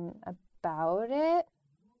information about it,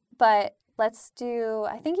 but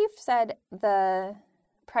I think you've said the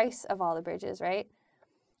price of all the bridges, right?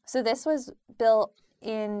 So this was built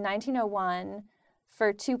in 1901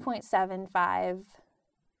 for $2.75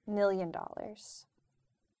 million.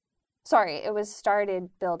 Sorry, it was started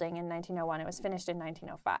building in 1901. It was finished in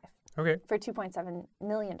 1905. Okay. For $2.7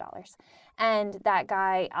 million. And that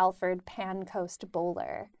guy, Alfred Pancoast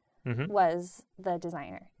Bowler, was the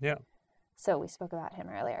designer. Yeah. So we spoke about him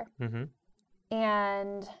earlier.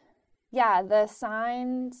 And yeah, the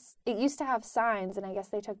signs, it used to have signs, and I guess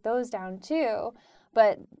they took those down too.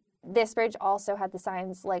 But this bridge also had the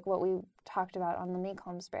signs like what we talked about on the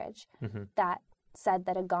Meekholms Bridge that said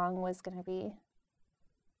that a gong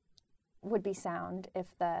would be sound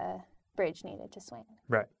if the bridge needed to swing.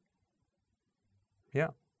 Right.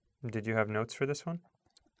 Yeah. Did you have notes for this one?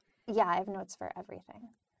 Yeah, I have notes for everything.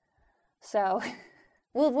 So,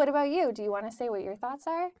 well, what about you? Do you want to say what your thoughts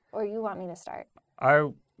are, or you want me to start?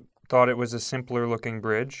 I thought it was a simpler looking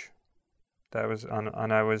bridge.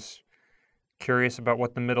 And I was curious about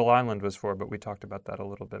what the middle island was for, but we talked about that a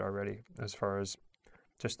little bit already as far as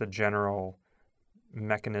just the general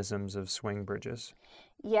mechanisms of swing bridges.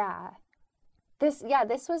 Yeah.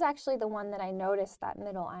 This was actually the one that I noticed that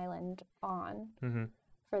middle island on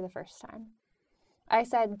for the first time. I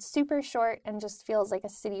said super short and just feels like a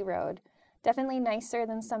city road. Definitely nicer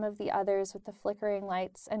than some of the others with the flickering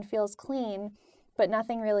lights and feels clean, but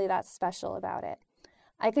nothing really that special about it.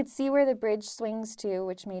 I could see where the bridge swings to,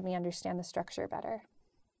 which made me understand the structure better.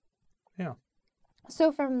 Yeah.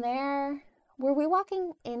 So from there, were we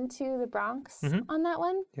walking into the Bronx on that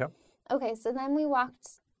one? Yep. Okay, so then we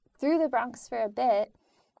walked through the Bronx for a bit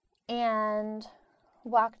and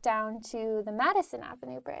walked down to the Madison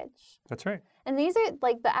Avenue Bridge. That's right. And these are,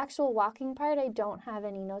 like, the actual walking part I don't have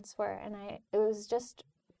any notes for. And it was just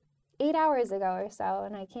 8 hours ago or so,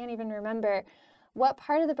 and I can't even remember. What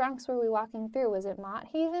part of the Bronx were we walking through? Was it Mott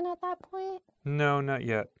Haven at that point? No, not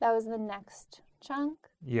yet. That was the next chunk?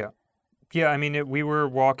 Yeah. Yeah, I mean, we were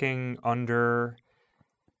walking under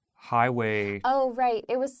highway. Oh, right.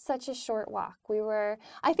 It was such a short walk.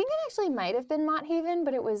 I think it actually might have been Mott Haven,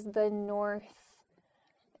 but it was the north.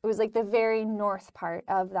 It was like the very north part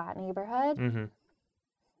of that neighborhood. Mm-hmm.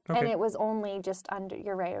 Okay. And it was only just under,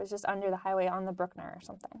 you're right, it was just under the highway on the Bruckner or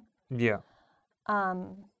something. Yeah.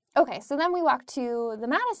 Okay, so then we walked to the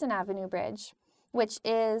Madison Avenue Bridge, which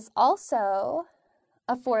is also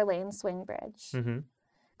a 4-lane swing bridge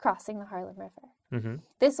crossing the Harlem River. Mm-hmm.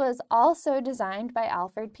 This was also designed by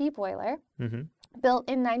Alfred P. Boiler, built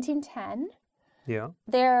in 1910. Yeah.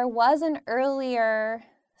 There was an earlier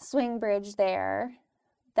swing bridge there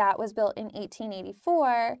that was built in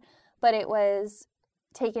 1884, but it was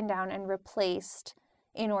taken down and replaced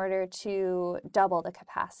in order to double the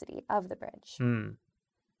capacity of the bridge. Mm.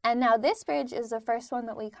 And now this bridge is the first one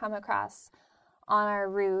that we come across on our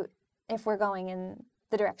route if we're going in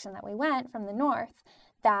the direction that we went from the north.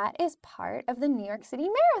 That is part of the New York City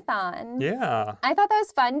Marathon. Yeah. I thought that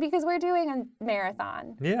was fun because we're doing a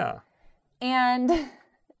marathon. Yeah. And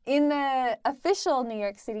in the official New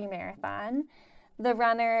York City Marathon, the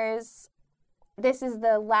runners, this is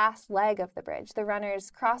the last leg of the bridge. The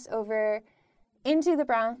runners cross over into the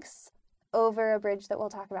Bronx over a bridge that we'll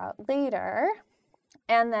talk about later.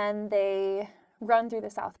 And then they run through the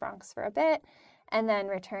South Bronx for a bit and then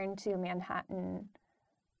return to Manhattan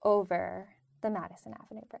over the Madison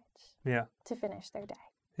Avenue Bridge to finish their day.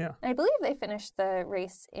 Yeah. And I believe they finished the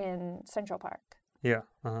race in Central Park. Yeah.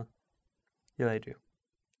 Uh-huh. Yeah, they do.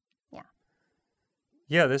 Yeah.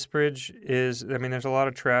 Yeah, this bridge is, I mean, there's a lot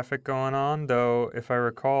of traffic going on, though, if I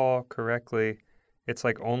recall correctly, it's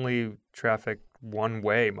like only traffic one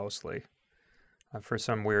way mostly for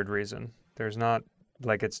some weird reason. There's not,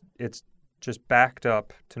 like, it's just backed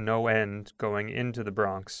up to no end going into the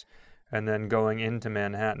Bronx. And then going into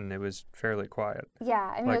Manhattan, it was fairly quiet.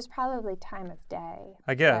 Yeah, I mean, it was probably time of day.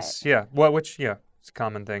 I guess, yeah. Well, it's a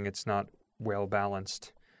common thing. It's not well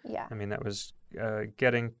balanced. Yeah. I mean, that was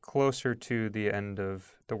getting closer to the end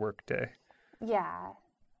of the workday. Yeah.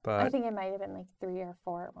 But I think it might have been like 3 or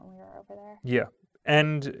 4 when we were over there. Yeah.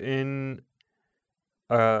 And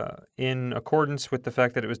in accordance with the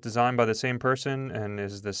fact that it was designed by the same person and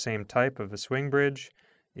is the same type of a swing bridge,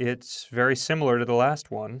 it's very similar to the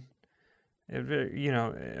last one.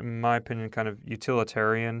 In my opinion, kind of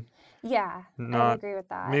utilitarian. Yeah, I agree with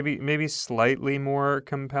that. Maybe slightly more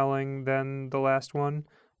compelling than the last one,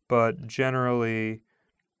 but generally,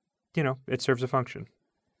 it serves a function.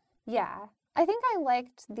 Yeah. I think I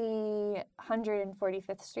liked the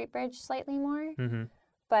 145th Street Bridge slightly more,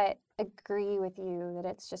 but agree with you that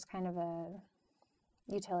it's just kind of a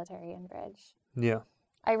utilitarian bridge. Yeah.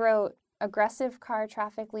 I wrote aggressive car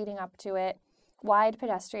traffic leading up to it, wide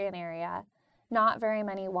pedestrian area, not very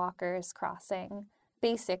many walkers crossing,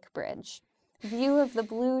 basic bridge. View of the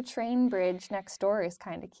blue train bridge next door is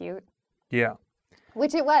kind of cute. Yeah.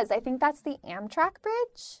 Which it was. I think that's the Amtrak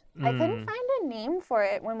bridge. I couldn't find a name for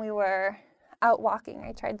it when we were out walking.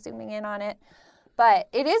 I tried zooming in on it. But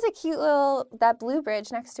it is a cute that blue bridge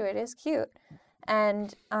next to it is cute.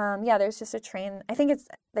 And there's just a train. I think it's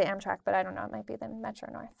the Amtrak, but I don't know. It might be the Metro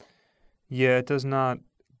North. Yeah, it does not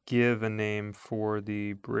give a name for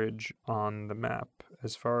the bridge on the map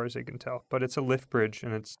as far as I can tell. But it's a lift bridge,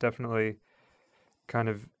 and it's definitely kind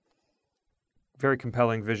of very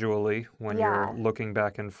compelling visually when you're looking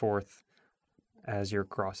back and forth as you're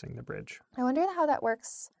crossing the bridge. I wonder how that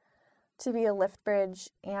works to be a lift bridge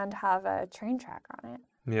and have a train track on it.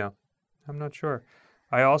 Yeah, I'm not sure.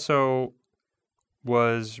 I also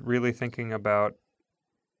was really thinking about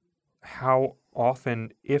how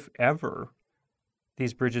often, if ever,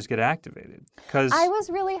 these bridges get activated. Because I was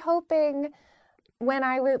really hoping when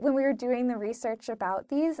we were doing the research about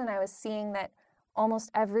these and I was seeing that almost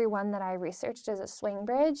every one that I researched is a swing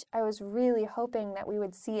bridge, I was really hoping that we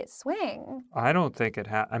would see it swing. I don't think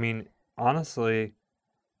I mean, honestly,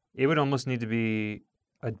 it would almost need to be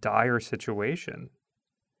a dire situation.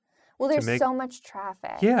 Well, there's so much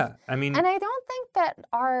traffic. Yeah, I mean... And I don't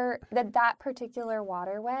think that particular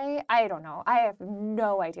waterway, I don't know. I have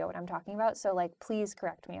no idea what I'm talking about. So, like, please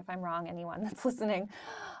correct me if I'm wrong, anyone that's listening.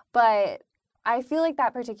 But I feel like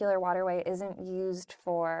that particular waterway isn't used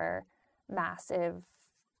for massive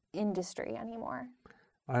industry anymore.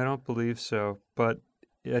 I don't believe so. But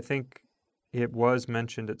I think it was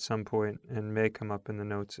mentioned at some point and may come up in the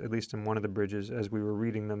notes, at least in one of the bridges as we were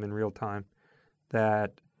reading them in real time,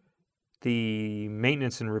 that the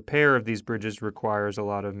maintenance and repair of these bridges requires a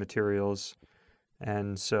lot of materials,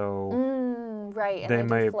 and so right, and they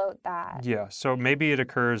may float that. Yeah, so maybe it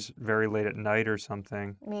occurs very late at night or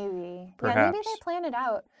something. Maybe. Perhaps. Yeah, maybe they plan it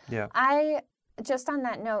out. Yeah. Just on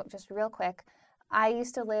that note, just real quick, I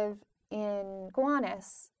used to live in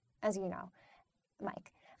Gowanus, as you know,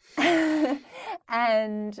 Mike.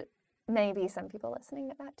 And maybe some people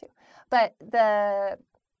listening to that too. But the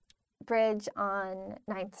bridge on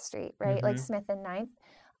 9th Street, right? Mm-hmm. Like Smith and 9th.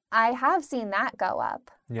 I have seen that go up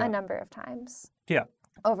a number of times. Yeah.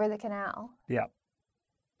 Over the canal. Yeah.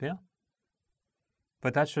 Yeah.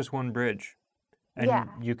 But that's just one bridge. And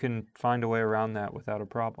you can find a way around that without a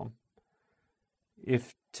problem. And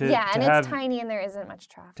it's tiny and there isn't much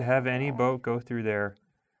traffic. To have any boat go through there.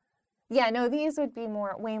 Yeah, no, these would be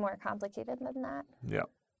way more complicated than that. Yeah.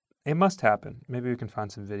 It must happen. Maybe we can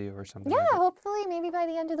find some video or something. Yeah, hopefully, maybe by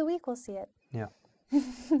the end of the week we'll see it. Yeah,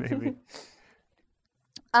 maybe.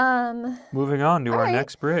 Moving on to our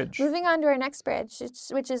next bridge. Moving on to our next bridge,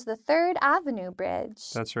 which is the 3rd Avenue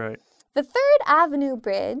Bridge. That's right. The 3rd Avenue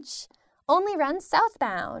Bridge only runs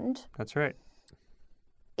southbound. That's right.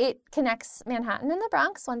 It connects Manhattan and the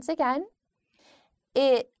Bronx once again.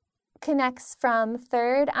 It connects from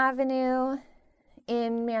 3rd Avenue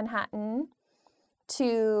in Manhattan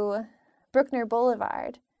to Bruckner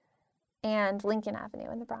Boulevard and Lincoln Avenue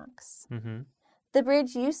in the Bronx. Mm-hmm. The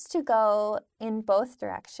bridge used to go in both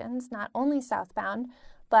directions, not only southbound,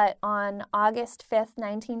 but on August 5th,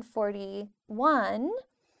 1941,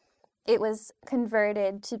 it was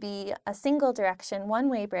converted to be a single direction,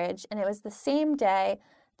 one-way bridge, and it was the same day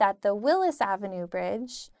that the Willis Avenue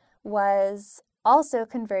Bridge was also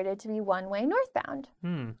converted to be one-way northbound.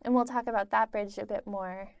 And we'll talk about that bridge a bit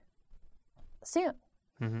more soon.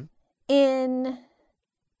 Mm-hmm. In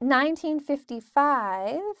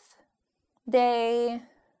 1955, they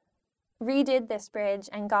redid this bridge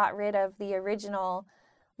and got rid of the original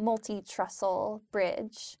multi-trestle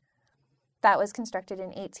bridge that was constructed in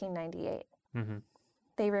 1898. Mm-hmm.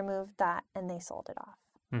 They removed that and they sold it off.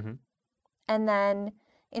 Mm-hmm. And then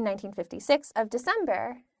in 1956 of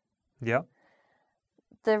December,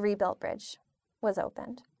 the rebuilt bridge was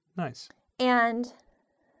opened. Nice. And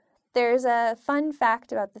there's a fun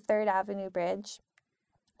fact about the 3rd Avenue Bridge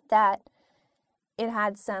that it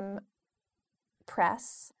had some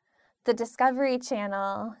press. The Discovery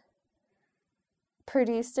Channel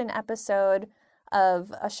produced an episode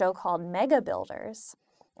of a show called Mega Builders,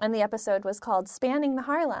 and the episode was called Spanning the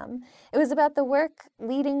Harlem. It was about the work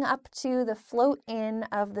leading up to the float-in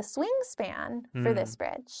of the swing span for this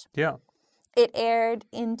bridge. Yeah. It aired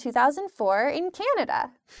in 2004 in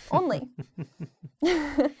Canada only.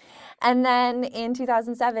 And then in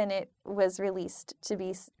 2007, it was released to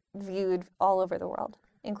be viewed all over the world,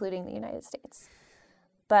 including the United States.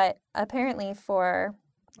 But apparently for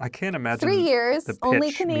I can't imagine 3 years, the pitch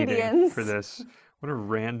only Canadians. For this. What a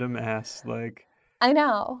random ass, I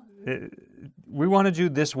know. We want to do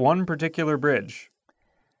this one particular bridge.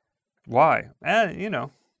 Why?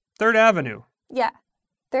 3rd Avenue. Yeah.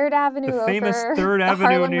 3rd Avenue the famous over 3rd Avenue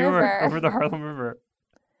Harlem in New York, River. over the Harlem River.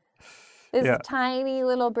 This tiny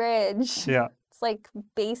little bridge. Yeah. It's like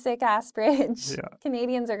basic-ass bridge. Yeah.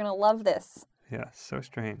 Canadians are going to love this. Yeah, so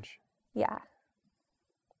strange. Yeah.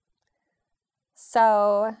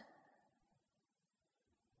 So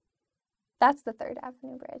that's the 3rd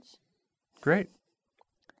Avenue Bridge. Great.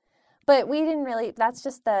 But we didn't really, that's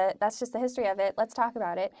just the history of it. Let's talk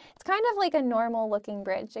about it. It's kind of like a normal looking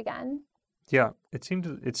bridge again. Yeah, it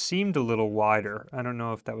seemed a little wider. I don't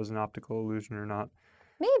know if that was an optical illusion or not.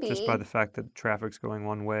 Maybe. Just by the fact that traffic's going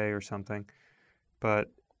one way or something.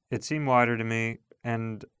 But it seemed wider to me,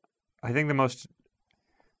 and I think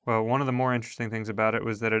one of the more interesting things about it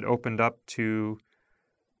was that it opened up to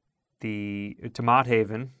Mott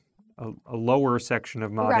Haven, a lower section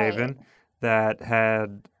of Mott Haven that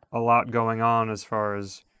had a lot going on as far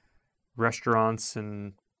as restaurants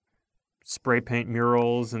and spray paint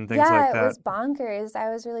murals and things like that. Yeah, it was bonkers.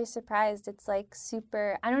 I was really surprised. It's like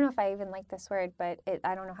super, I don't know if I even like this word, but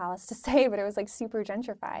I don't know how else to say, but it was like super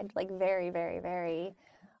gentrified, like very, very, very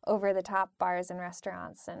over-the-top bars and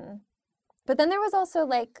restaurants. But then there was also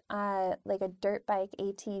like a dirt bike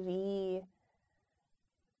ATV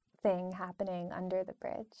thing happening under the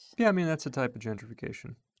bridge. Yeah, I mean, that's a type of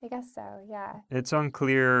gentrification. I guess so, yeah. It's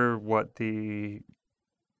unclear what the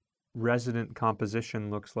resident composition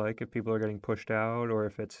looks like, if people are getting pushed out or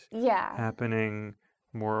if it's happening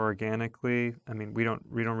more organically. I mean, we don't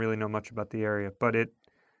really know much about the area, but it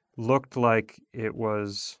looked like it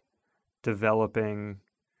was developing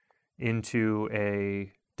into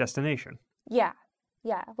a destination. Yeah,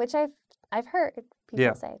 which I've heard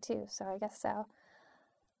people say too, so I guess so.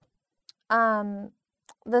 The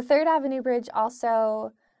 3rd Avenue Bridge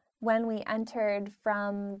also, when we entered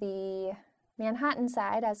from the Manhattan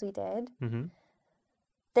side, as we did,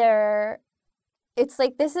 it's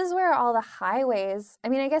like this is where all the highways, I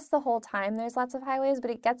mean, I guess the whole time there's lots of highways,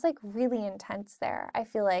 but it gets like really intense there, I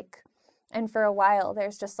feel like. And for a while,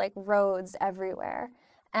 there's just like roads everywhere.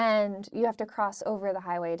 And you have to cross over the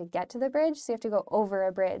highway to get to the bridge. So you have to go over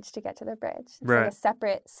a bridge to get to the bridge. It's like a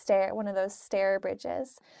separate stair, one of those stair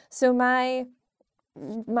bridges. So my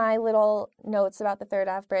little notes about the 3rd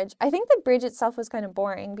Ave Bridge, I think the bridge itself was kind of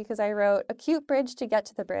boring because I wrote a cute bridge to get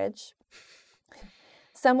to the bridge.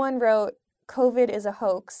 Someone wrote, COVID is a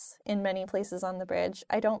hoax in many places on the bridge.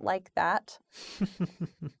 I don't like that.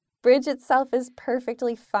 Bridge itself is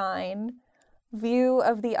perfectly fine. View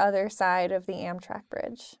of the other side of the Amtrak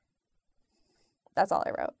bridge. That's all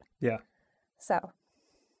I wrote. Yeah. So,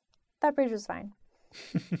 that bridge was fine.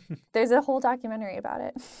 There's a whole documentary about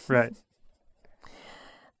it. Right.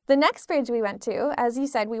 The next bridge we went to, as you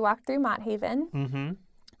said, we walked through Mott Haven.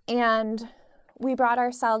 And we brought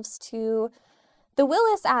ourselves to the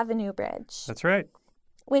Willis Avenue Bridge. That's right.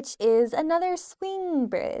 Which is another swing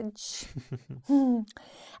bridge. And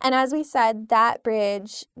as we said, that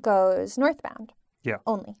bridge goes northbound. Yeah.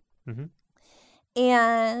 Only.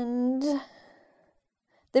 And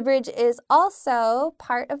the bridge is also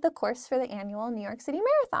part of the course for the annual New York City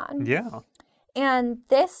Marathon. Yeah. And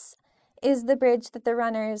this is the bridge that the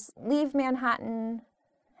runners leave Manhattan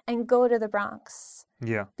and go to the Bronx.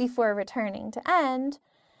 Yeah. Before returning to end.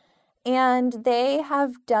 And they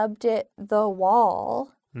have dubbed it the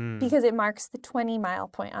Wall because it marks the 20-mile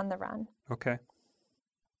point on the run. Okay.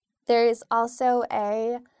 There is also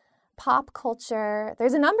there's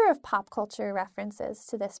a number of pop culture references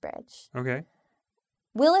to this bridge. Okay.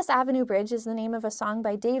 Willis Avenue Bridge is the name of a song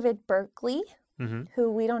by David Berkeley, who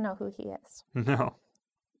we don't know who he is. No.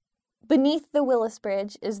 Beneath the Willis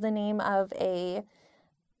Bridge is the name of a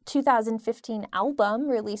 2015 album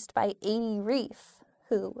released by A.D. Reef,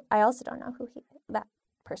 who I also don't know who that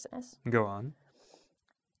person is. Go on.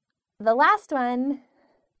 The last one,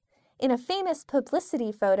 in a famous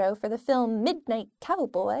publicity photo for the film Midnight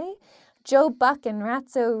Cowboy, Joe Buck and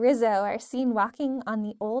Ratso Rizzo are seen walking on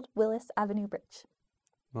the old Willis Avenue Bridge.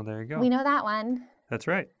 Well, there you go. We know that one. That's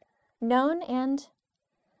right. Known and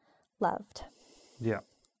loved. Yeah.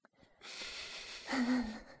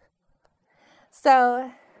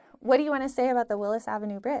 So, what do you want to say about the Willis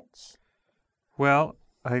Avenue Bridge? Well,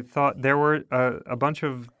 I thought there were a bunch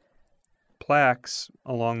of plaques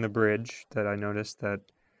along the bridge that I noticed that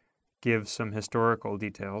give some historical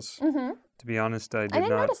details. To be honest, I didn't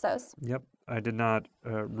notice those. Yep, I did not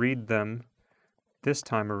read them this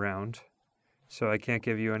time around, so I can't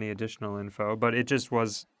give you any additional info. But it just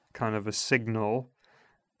was kind of a signal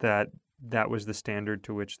that that was the standard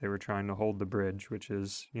to which they were trying to hold the bridge, which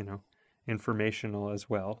is, informational as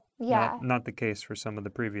well. Yeah. Not the case for some of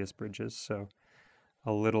the previous bridges, so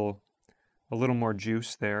a little more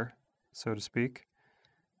juice there, so to speak.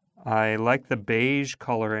 I like the beige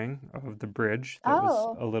coloring of the bridge. That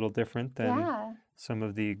was a little different than some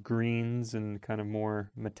of the greens and kind of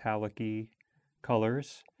more metallic-y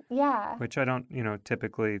colors. Yeah. Which I don't,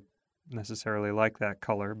 typically necessarily like that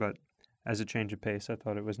color, but as a change of pace, I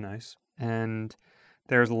thought it was nice. And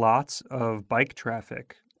there's lots of bike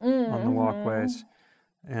traffic on the walkways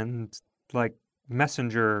and like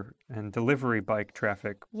messenger and delivery bike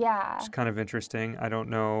traffic. Yeah. Which is kind of interesting. I don't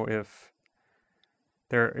know if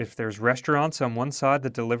there's restaurants on one side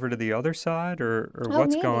that deliver to the other side or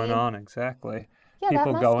what's going on exactly. Yeah, people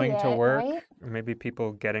that must going be to it, work, right? or maybe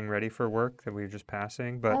people getting ready for work that we were just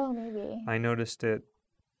passing. But maybe. I noticed it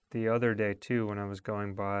the other day too when I was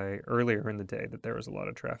going by earlier in the day that there was a lot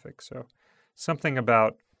of traffic. So something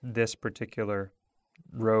about this particular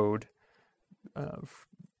road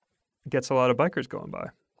gets a lot of bikers going by.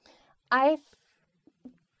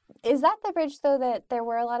 Is that the bridge, though, that there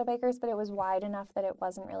were a lot of bikers, but it was wide enough that it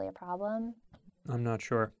wasn't really a problem? I'm not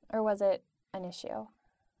sure. Or was it an issue?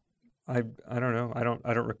 I don't know. I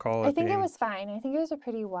don't recall it. I think it was fine. I think it was a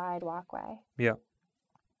pretty wide walkway. Yeah.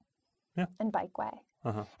 and bikeway.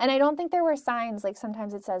 Uh-huh. And I don't think there were signs, like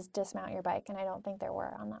sometimes it says dismount your bike, and I don't think there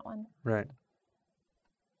were on that one. Right.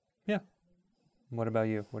 Yeah. What about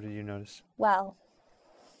you? What did you notice? Well,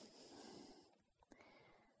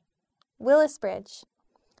 Willis Bridge.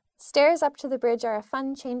 Stairs up to the bridge are a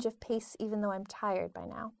fun change of pace, even though I'm tired by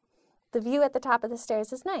now. The view at the top of the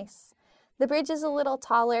stairs is nice. The bridge is a little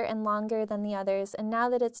taller and longer than the others, and now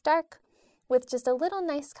that it's dark, with just a little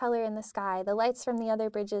nice color in the sky, the lights from the other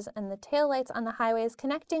bridges and the taillights on the highways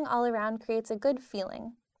connecting all around creates a good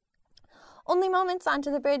feeling. Only moments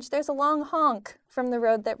onto the bridge, there's a long honk from the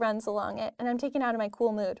road that runs along it, and I'm taken out of my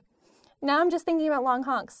cool mood. Now I'm just thinking about long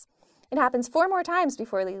honks. It happens 4 more times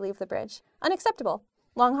before they leave the bridge. Unacceptable.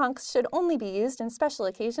 Long honks should only be used in special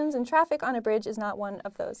occasions, and traffic on a bridge is not one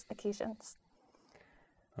of those occasions.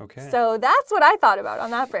 Okay. So that's what I thought about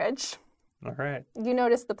on that bridge. All right. You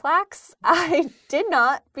noticed the plaques? I did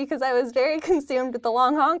not, because I was very consumed with the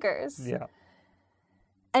long honkers. Yeah.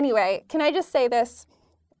 Anyway, can I just say this?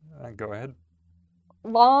 Go ahead.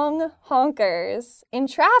 Long honkers in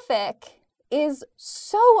traffic is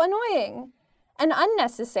so annoying and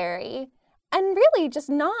unnecessary and really just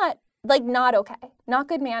not okay. Not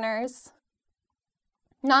good manners.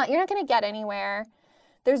 You're not going to get anywhere.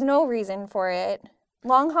 There's no reason for it.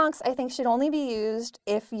 Long honks, I think, should only be used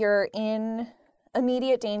if you're in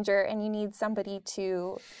immediate danger and you need somebody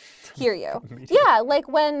to hear you. Yeah, like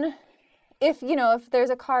if there's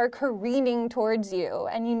a car careening towards you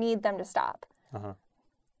and you need them to stop. Uh-huh.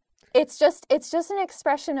 It's just an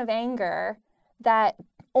expression of anger that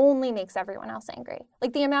only makes everyone else angry.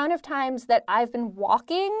 Like the amount of times that I've been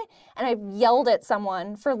walking and I've yelled at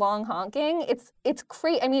someone for long honking, it's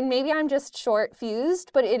crazy. I mean, maybe I'm just short-fused,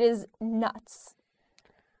 but it is nuts.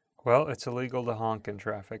 Well, it's illegal to honk in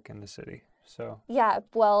traffic in the city, so. Yeah,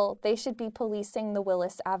 well, they should be policing the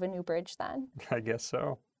Willis Avenue Bridge then. I guess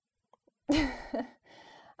so.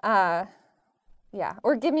 Yeah,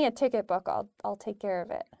 or give me a ticket book. I'll take care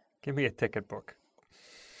of it. Give me a ticket book.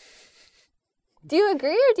 Do you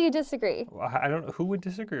agree or do you disagree? Well, I don't know. Who would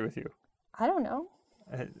disagree with you? I don't know.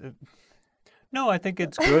 No, I think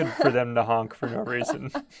it's good for them to honk for no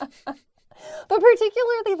reason. But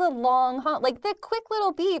particularly the long honk, like the quick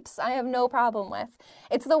little beeps, I have no problem with.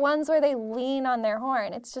 It's the ones where they lean on their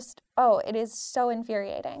horn. It's just, it is so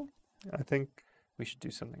infuriating. I think we should do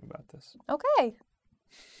something about this. Okay.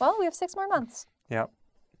 Well, we have 6 more months. Yep.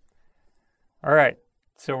 All right.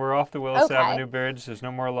 So we're off the Willis Avenue Bridge. There's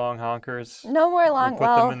no more long honkers. No more long. We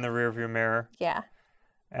put them in the rearview mirror. Yeah.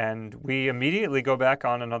 And we immediately go back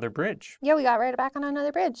on another bridge. Yeah, we got right back on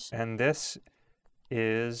another bridge. And this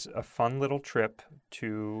is a fun little trip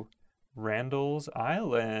to Randall's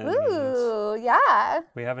Island. Ooh, yeah.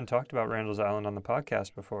 We haven't talked about Randall's Island on the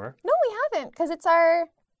podcast before. No, we haven't, because it's our,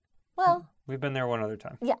 We've been there one other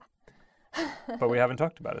time. Yeah. But we haven't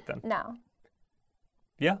talked about it then. No.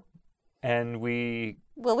 Yeah. And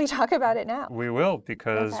will we talk about it now? We will,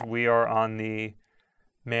 because we are on the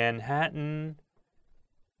Manhattan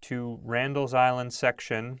to Randall's Island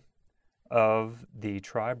section of the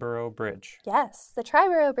Triborough Bridge. Yes, the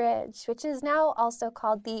Triborough Bridge, which is now also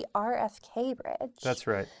called the RFK Bridge. That's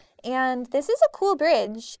right. And this is a cool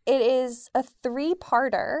bridge. It is a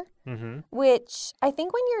 3-parter, which I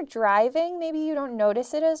think when you're driving, maybe you don't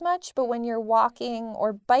notice it as much, but when you're walking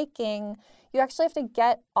or biking, you actually have to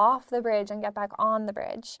get off the bridge and get back on the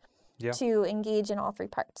bridge to engage in all 3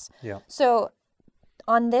 parts. Yeah. So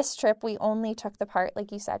on this trip, we only took the part,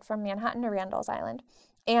 like you said, from Manhattan to Randall's Island.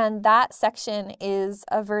 And that section is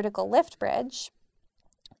a vertical lift bridge.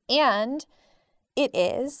 And it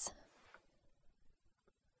is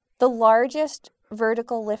the largest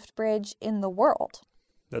vertical lift bridge in the world.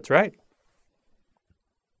 That's right.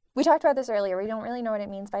 We talked about this earlier. We don't really know what it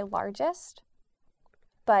means by largest,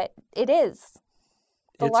 but it is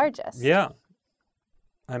the largest. Yeah.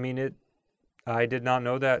 I mean, I did not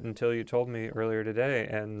know that until you told me earlier today.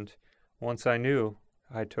 And once I knew,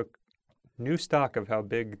 I took new stock of how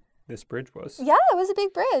big this bridge was. Yeah, it was a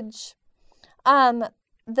big bridge.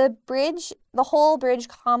 The whole bridge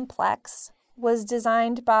complex was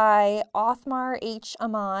designed by Othmar H.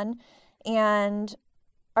 Amon and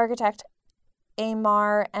architect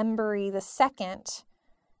Amar Embury II,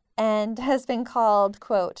 and has been called,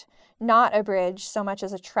 quote, not a bridge so much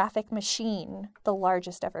as a traffic machine, the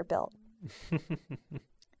largest ever built.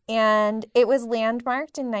 And it was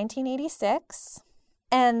landmarked in 1986.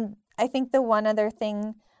 And I think the one other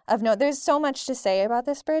thing of note, there's so much to say about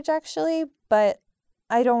this bridge actually, but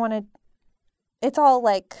I don't want to, it's all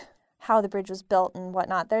like how the bridge was built and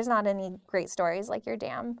whatnot. There's not any great stories like your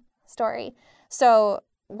dam story. So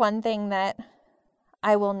one thing that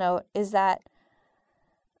I will note is that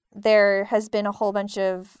there has been a whole bunch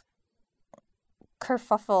of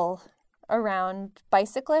kerfuffle around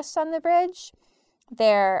bicyclists on the bridge.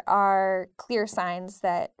 There are clear signs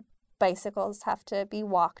that bicycles have to be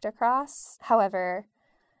walked across. However,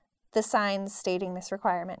 the signs stating this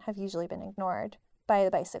requirement have usually been ignored by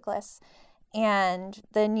the bicyclists. And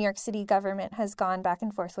the New York City government has gone back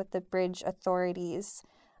and forth with the bridge authorities,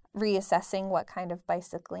 reassessing what kind of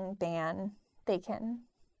bicycling ban they can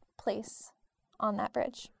place on that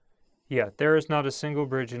bridge. Yeah, there is not a single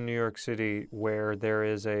bridge in New York City where there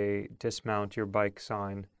is a dismount your bike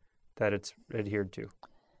sign that it's adhered to.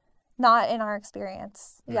 Not in our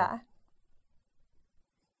experience, yeah.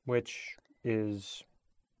 Which is,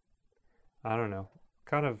 I don't know,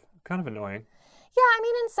 kind of annoying. Yeah, I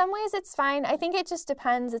mean, in some ways it's fine. I think it just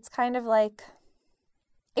depends. It's kind of like,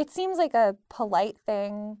 it seems like a polite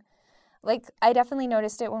thing. Like, I definitely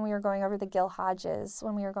noticed it when we were going over the Gil Hodges,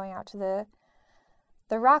 when we were going out to the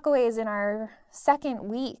Rockaways in our second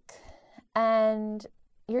week. And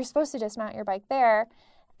you're supposed to dismount your bike there.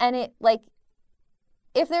 And it, like,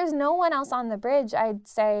 if there's no one else on the bridge, I'd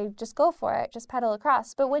say just go for it. Just pedal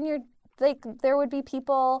across. But when you're, like, there would be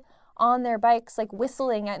people on their bikes, like,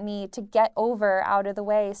 whistling at me to get over out of the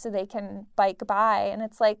way so they can bike by. And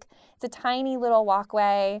it's like, it's a tiny little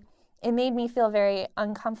walkway. It made me feel very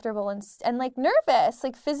uncomfortable and like, nervous,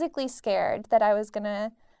 like, physically scared that I was going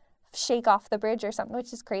to shake off the bridge or something,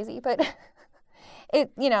 which is crazy. But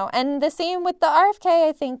it, you know, and the same with the RFK.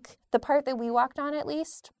 I think the part that we walked on, at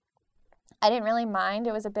least, I didn't really mind.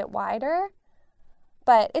 It was a bit wider.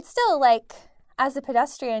 But it's still, like, as a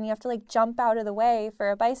pedestrian, you have to, like, jump out of the way for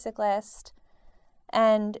a bicyclist.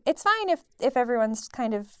 And it's fine if everyone's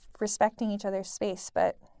kind of respecting each other's space,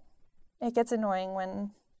 but it gets annoying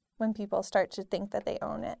when people start to think that they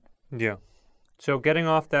own it. Yeah. So getting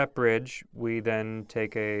off that bridge, we then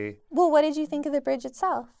take a... Well, what did you think of the bridge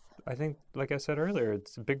itself? I think, like I said earlier,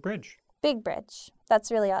 it's a big bridge. Big bridge. That's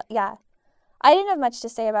really, yeah. I didn't have much to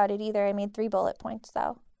say about it either. I made 3 bullet points,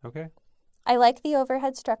 though. Okay. I like the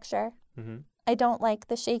overhead structure. Mm-hmm. I don't like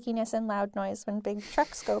the shakiness and loud noise when big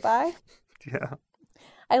trucks go by. Yeah.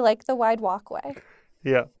 I like the wide walkway.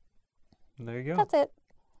 Yeah. There you go. That's it.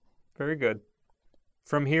 Very good.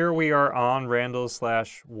 From here, we are on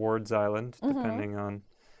Randall's/Ward's Island, depending on,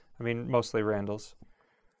 I mean, mostly Randall's,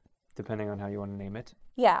 depending on how you want to name it.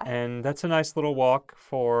 Yeah. And that's a nice little walk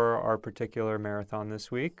for our particular marathon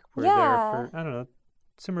this week. We're there for, I don't know,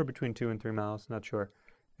 somewhere between 2 and 3 miles. Not sure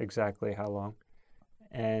exactly how long.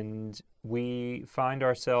 And we find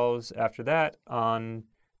ourselves after that on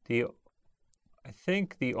I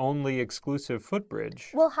think the only exclusive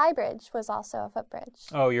footbridge. Well, High Bridge was also a footbridge.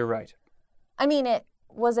 Oh, you're right. I mean, it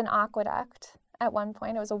was an aqueduct at one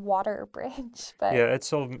point. It was a water bridge. But yeah, it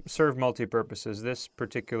served multi-purposes. This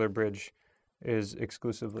particular bridge is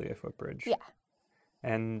exclusively a footbridge. Yeah.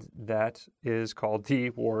 And that is called the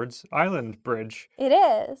Ward's Island Bridge. It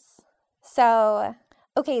is. So,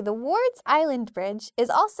 okay, the Ward's Island Bridge is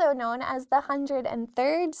also known as the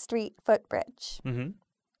 103rd Street Footbridge. Mm-hmm.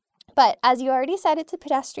 But as you already said, it's a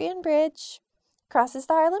pedestrian bridge, crosses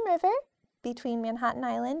the Harlem River between Manhattan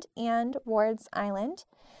Island and Ward's Island.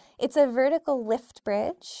 It's a vertical lift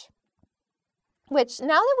bridge, which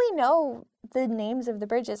now that we know the names of the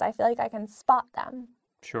bridges, I feel like I can spot them.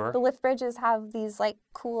 Sure. The lift bridges have these, like,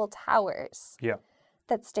 cool towers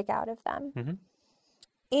that stick out of them.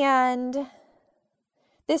 Mm-hmm. And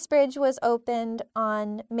this bridge was opened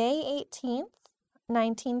on May 18th,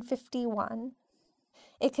 1951.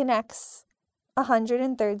 It connects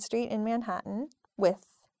 103rd Street in Manhattan with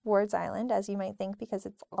Ward's Island, as you might think, because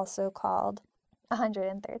it's also called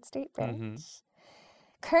 103rd Street Bridge. Mm-hmm.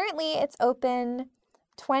 Currently, it's open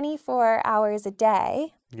 24 hours a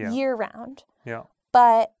day, year-round. Yeah.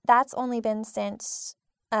 But that's only been since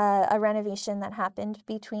a renovation that happened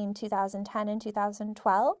between 2010 and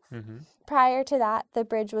 2012. Mm-hmm. Prior to that, the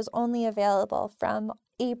bridge was only available from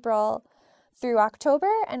April through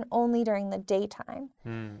October and only during the daytime.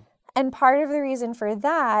 Mm. And part of the reason for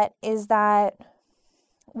that is that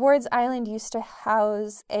Ward's Island used to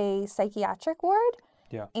house a psychiatric ward.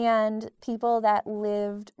 Yeah. And people that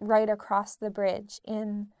lived right across the bridge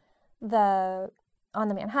on the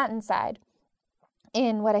Manhattan side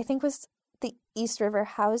in what I think was the East River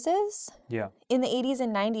houses. Yeah. In the 80s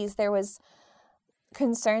and 90s, there was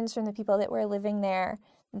concerns from the people that were living there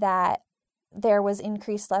that there was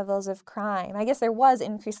increased levels of crime. I guess there was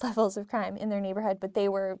increased levels of crime in their neighborhood, but they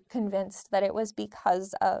were convinced that it was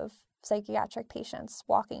because of psychiatric patients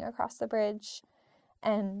walking across the bridge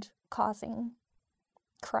and causing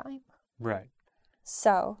crime. Right.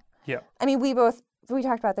 So, yeah. I mean, we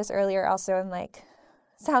talked about this earlier also, and, like,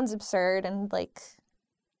 sounds absurd and, like,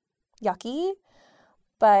 yucky,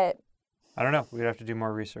 but I don't know. We'd have to do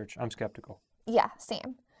more research. I'm skeptical. Yeah,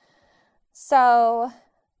 same. So,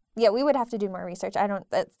 yeah, we would have to do more research.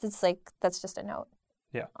 That's just a note.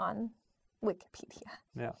 Yeah. On Wikipedia.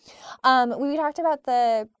 Yeah. We talked about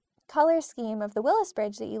the color scheme of the Willis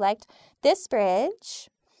Bridge that you liked. This bridge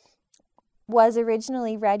was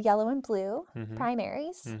originally red, yellow, and blue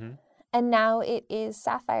primaries, and now it is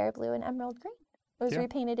sapphire blue and emerald green. It was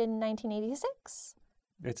repainted in 1986.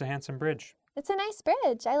 It's a handsome bridge. It's a nice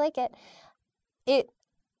bridge. I like it.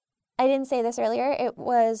 I didn't say this earlier. It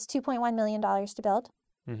was $2.1 million to build.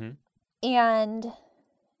 And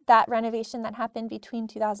that renovation that happened between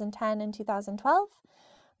 2010 and 2012,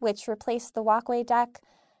 which replaced the walkway deck,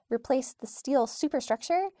 replaced the steel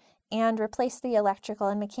superstructure, and replaced the electrical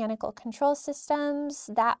and mechanical control systems,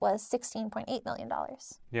 that was $16.8 million.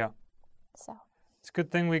 Yeah. So it's a good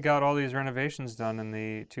thing we got all these renovations done in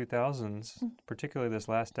the 2000s, particularly this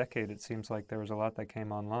last decade. It seems like there was a lot that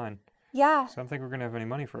came online. Yeah. So I don't think we're going to have any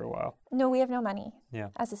money for a while. No, we have no money. Yeah.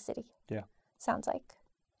 As a city. Yeah. Sounds like.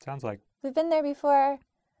 We've been there before.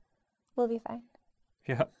 We'll be fine.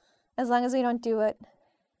 Yeah. As long as we don't do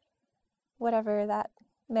whatever that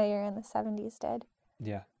mayor in the 70s did.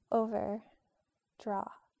 Yeah. Overdraw.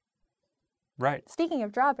 Right. Speaking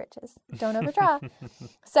of drawbridges, don't overdraw.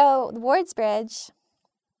 So, the Ward's Bridge,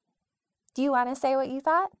 do you want to say what you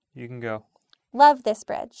thought? You can go. Love this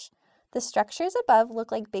bridge. The structures above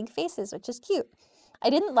look like big faces, which is cute. I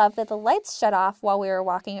didn't love that the lights shut off while we were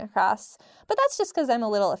walking across, but that's just because I'm a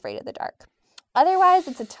little afraid of the dark. Otherwise,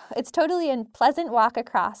 it's totally a pleasant walk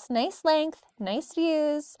across. Nice length, nice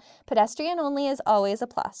views. Pedestrian only is always a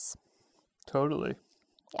plus. Totally.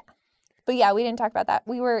 Yeah. But yeah, we didn't talk about that.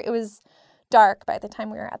 It was dark by the time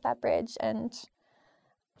we were at that bridge, and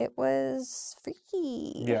it was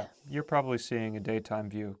freaky. Yeah, you're probably seeing a daytime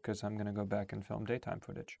view because I'm going to go back and film daytime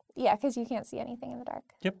footage. Yeah, because you can't see anything in the dark.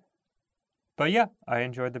 Yep. But yeah, I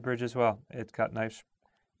enjoyed the bridge as well. It's got nice,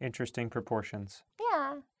 interesting proportions.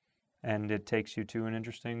 Yeah. And it takes you to an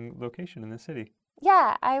interesting location in the city.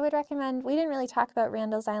 Yeah, I would recommend. We didn't really talk about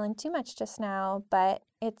Randall's Island too much just now, but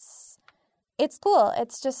it's cool.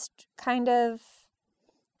 It's just kind of,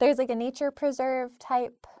 there's like a nature preserve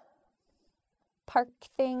type park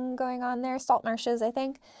thing going on there, salt marshes, I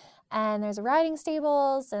think. And there's riding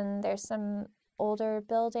stables, and there's some older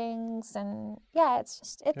buildings, and yeah,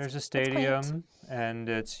 there's a stadium, and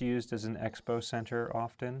it's used as an expo center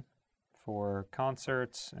often for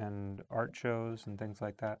concerts and art shows and things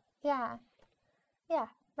like that. Yeah.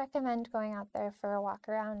 Recommend going out there for a walk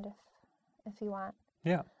around if you want.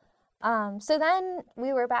 Yeah. So then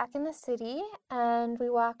we were back in the city, and we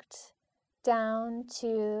walked down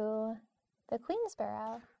to the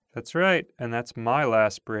Queensboro. That's right, and that's my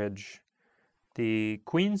last bridge. The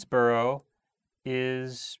Queensboro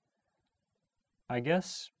is, I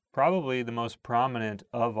guess, probably the most prominent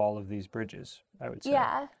of all of these bridges, I would say.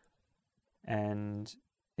 Yeah. And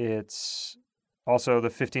it's also the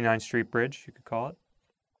 59th Street Bridge, you could call it.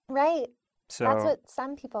 Right. So that's what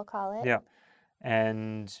some people call it. Yeah.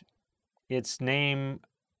 And its name,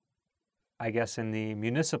 I guess in the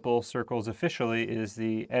municipal circles officially, is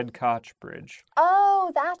the Ed Koch Bridge.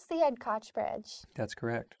 Oh, that's the Ed Koch Bridge. That's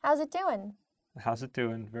correct. How's it doing? How's it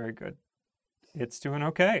doing? Very good. It's doing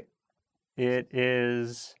okay. It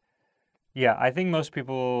is, yeah, I think most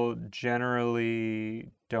people generally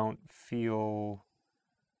don't feel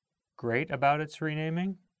great about its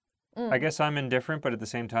renaming. I guess I'm indifferent, but at the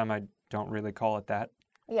same time, I don't really call it that.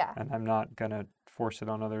 Yeah. And I'm not going to force it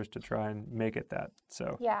on others to try and make it that.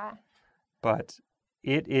 So. Yeah. But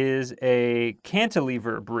it is a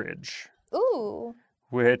cantilever bridge. Ooh.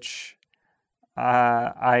 Which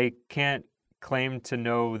I can't claim to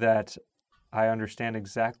know that I understand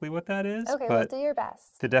exactly what that is. Okay, but well, do your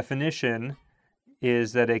best. The definition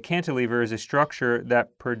is that a cantilever is a structure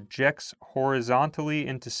that projects horizontally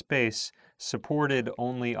into space, supported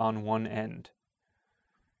only on one end.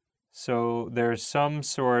 So there's some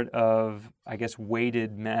sort of, I guess,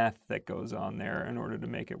 weighted math that goes on there in order to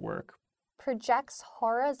make it work. Projects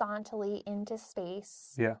horizontally into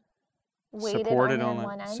space. Yeah. Weighted only on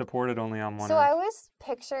one end. Supported only on one end. So I always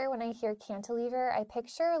picture, when I hear cantilever, I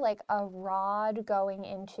picture like a rod going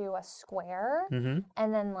into a square and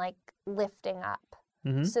then like lifting up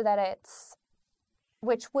so that it's,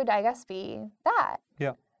 which would I guess be that.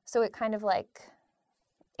 Yeah. So it kind of like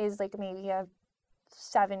is like maybe a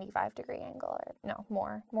 75-degree angle, or no,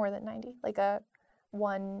 more than 90, like a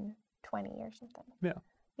 120 or something. Yeah.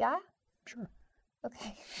 Yeah? Sure.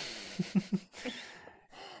 Okay.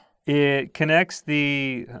 It connects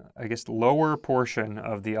the, I guess, lower portion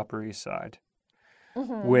of the Upper East Side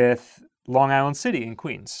with Long Island City in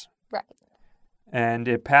Queens. Right. And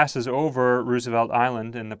it passes over Roosevelt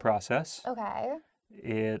Island in the process. Okay.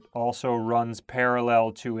 It also runs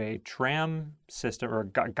parallel to a tram system or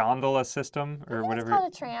gondola system or whatever. It's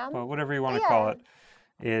called a tram. Well, whatever you want to call it.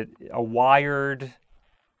 A wired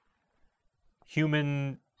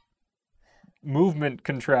human movement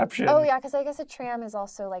contraption. Oh, yeah, because I guess a tram is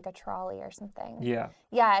also like a trolley or something. Yeah.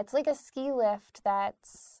 Yeah, it's like a ski lift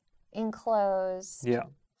that's enclosed. Yeah.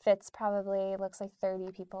 Fits probably, looks like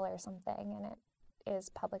 30 people or something, and it is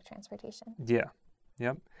public transportation. Yeah.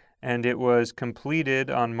 Yep. And it was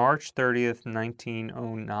completed on March 30th,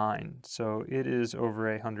 1909. So it is over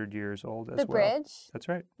 100 years old as well. The bridge? That's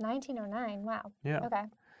right. 1909, wow. Yeah. Okay.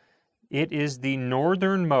 It is the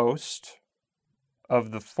northernmost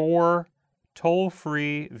of the 4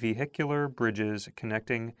 toll-free vehicular bridges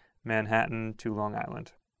connecting Manhattan to Long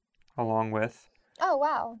Island, along with Oh,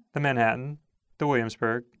 wow. the Manhattan, the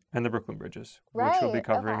Williamsburg, and the Brooklyn bridges, which we'll be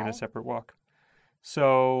covering in a separate walk.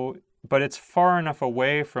 So, but it's far enough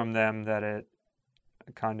away from them that it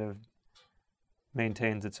kind of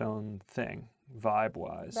maintains its own thing,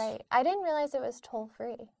 vibe-wise. Right. I didn't realize it was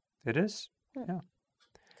toll-free. It is, yeah.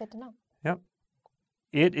 Good to know. Yep.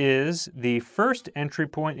 It is the first entry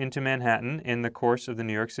point into Manhattan in the course of the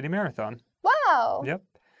New York City Marathon. Wow. Yep.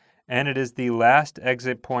 And it is the last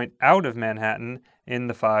exit point out of Manhattan in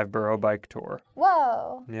the 5-borough bike tour.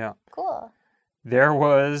 Whoa. Yeah. Cool. There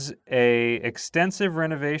was a extensive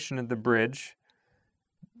renovation of the bridge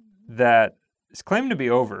that is claimed to be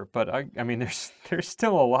over, but I mean, there's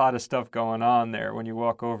still a lot of stuff going on there when you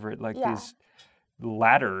walk over it, like these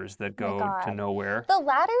ladders that go to nowhere. The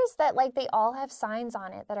ladders that, like, they all have signs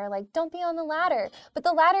on it that are like, don't be on the ladder. But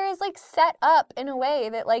the ladder is, like, set up in a way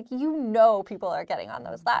that, like, you know people are getting on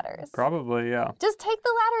those ladders. Probably, yeah. Just take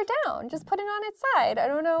the ladder down. Just put it on its side. I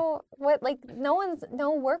don't know what, like,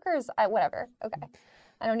 no workers, whatever. Okay.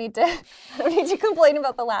 I don't need to complain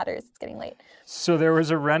about the ladders. It's getting late. So there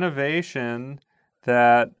was a renovation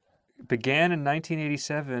that began in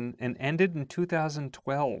 1987 and ended in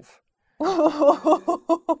 2012.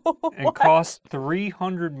 And cost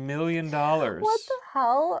 $300 million. What the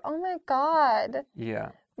hell? Oh my God. Yeah.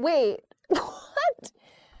 Wait, what?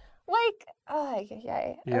 Like, oh,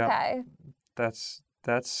 yeah. Okay. That's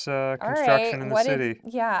construction in the city.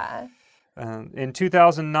 Yeah. In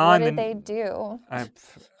 2009. What did they do? I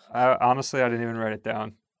honestly, I didn't even write it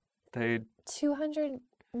down. They $200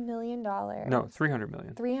 million. No, $300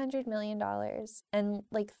 million. $300 million in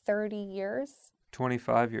like 30 years.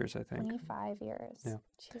 25 years, I think. 25 years. Yeah.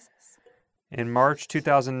 Jesus. In March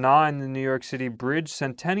 2009, the New York City Bridge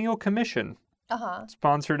Centennial Commission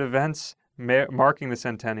sponsored events marking the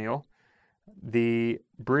centennial. The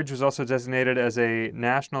bridge was also designated as a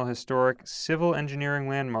National Historic Civil Engineering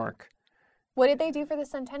Landmark. What did they do for the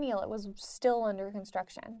centennial? It was still under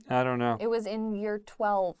construction. I don't know. It was in year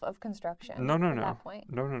 12 of construction. No. At that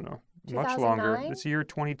point. No. Much longer. It's year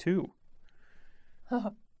 22.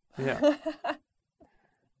 Yeah.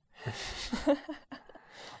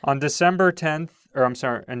 In December 2010,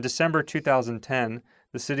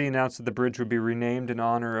 the city announced that the bridge would be renamed in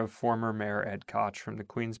honor of former Mayor Ed Koch from the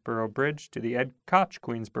Queensboro Bridge to the Ed Koch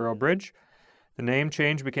Queensboro Bridge. The name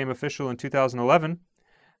change became official in 2011.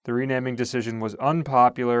 The renaming decision was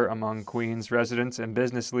unpopular among Queens residents and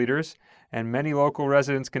business leaders, and many local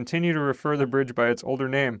residents continue to refer the bridge by its older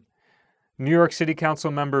name. New York City Council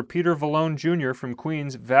member Peter Vallone Jr. from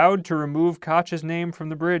Queens vowed to remove Koch's name from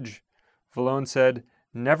the bridge. Vallone said,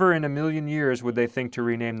 "Never in a million years would they think to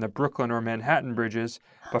rename the Brooklyn or Manhattan bridges,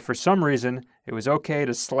 but for some reason, it was okay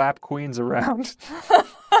to slap Queens around."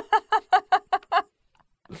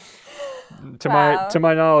 To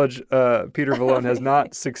my knowledge, Peter Vallone has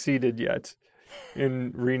not succeeded yet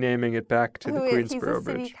in renaming it back to the Queensboro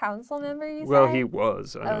Bridge. He's a city council member, you Well, said? he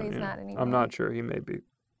was. He's not anymore. I'm not sure. He may be.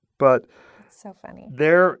 But it's so funny.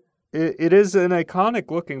 It is an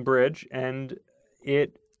iconic-looking bridge, and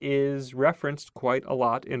it is referenced quite a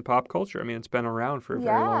lot in pop culture. I mean, it's been around for a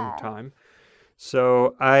very long time.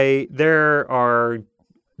 So there are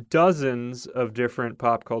dozens of different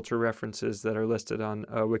pop culture references that are listed on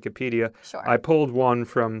Wikipedia. Sure. I pulled one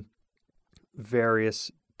from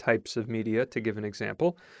various types of media to give an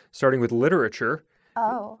example, starting with literature.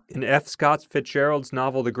 Oh. In F. Scott Fitzgerald's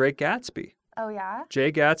novel The Great Gatsby. Oh, yeah?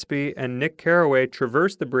 Jay Gatsby and Nick Carraway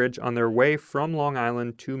traverse the bridge on their way from Long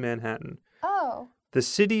Island to Manhattan. Oh. The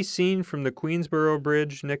city seen from the Queensboro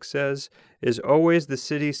Bridge, Nick says, is always the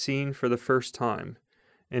city seen for the first time,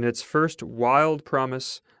 in its first wild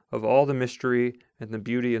promise of all the mystery and the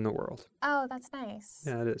beauty in the world. Oh, that's nice.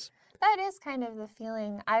 Yeah, it is. That is kind of the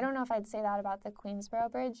feeling. I don't know if I'd say that about the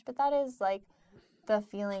Queensboro Bridge, but that is like the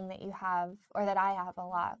feeling that you have, or that I have a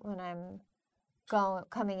lot when I'm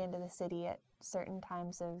coming into the city at certain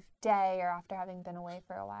times of day or after having been away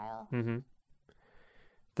for a while. Mm-hmm.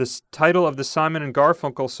 The title of the Simon and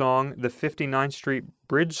Garfunkel song, the 59th Street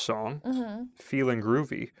Bridge song, Feeling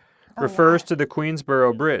Groovy, refers to the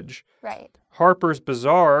Queensboro Bridge. Right. Harper's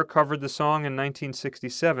Bazaar covered the song in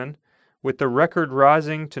 1967, with the record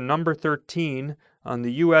rising to number 13 on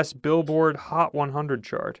the U.S. Billboard Hot 100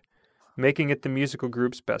 chart, making it the musical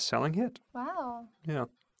group's best-selling hit. Wow. Yeah.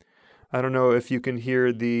 I don't know if you can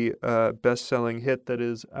hear the best-selling hit that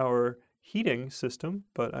is our heating system,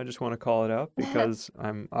 but I just want to call it out because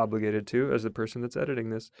I'm obligated to as the person that's editing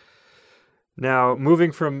this. Now,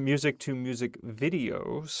 moving from music to music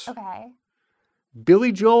videos. Okay.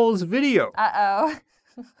 Billy Joel's video. Uh-oh.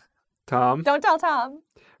 Tom. Don't tell Tom.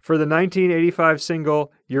 For the 1985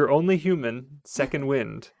 single, You're Only Human, Second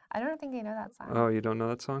Wind. I don't think I know that song. Oh, you don't know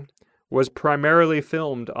that song? Was primarily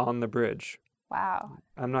filmed on the bridge. Wow.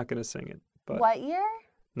 I'm not going to sing it. But what year?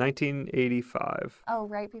 1985. Oh,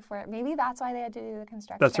 right before it. Maybe that's why they had to do the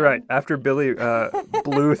construction. That's right. After Billy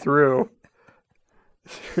blew through,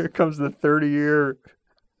 here comes the 30-year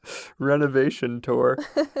renovation tour.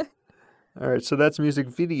 All right, so that's music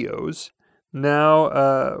videos.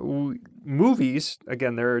 Now, movies.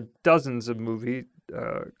 Again, there are dozens of movie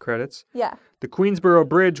credits. Yeah. The Queensboro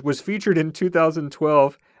Bridge was featured in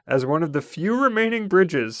 2012 as one of the few remaining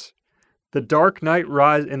bridges in The Dark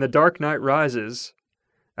Knight Rises,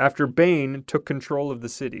 after Bane took control of the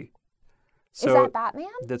city. So, is that Batman?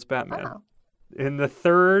 That's Batman. Wow. In the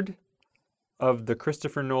third of the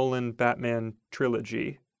Christopher Nolan Batman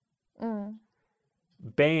trilogy,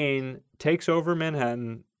 Bane takes over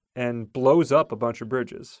Manhattan and blows up a bunch of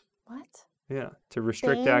bridges. What? Yeah, to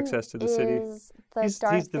restrict Bane access to the city.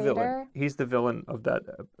 He's the villain. He's the villain of that.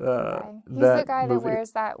 Okay. He's that the guy movie. that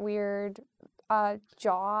wears that weird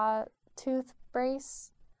jaw tooth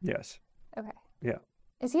brace. Yes. Okay. Yeah.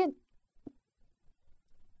 Is he a...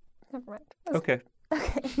 Never mind. Okay.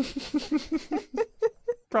 Okay.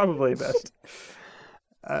 Probably best.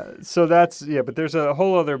 So that's, but there's a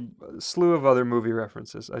whole other slew of other movie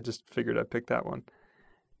references. I just figured I'd pick that one.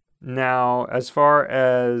 Now, as far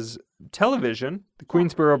as television, the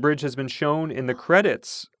Queensboro Bridge has been shown in the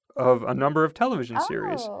credits of a number of television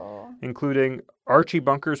series, including Archie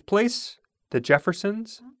Bunker's Place, The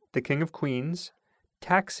Jeffersons, The King of Queens,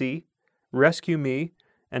 Taxi, Rescue Me,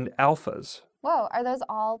 and Alphas. Whoa, are those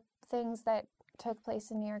all things that took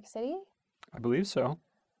place in New York City? I believe so.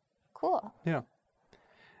 Cool. Yeah.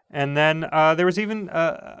 And then there was even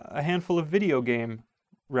a handful of video game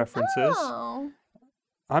references. Oh.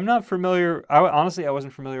 I'm not familiar. Honestly, I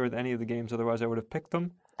wasn't familiar with any of the games. Otherwise, I would have picked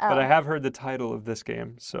them. Oh. But I have heard the title of this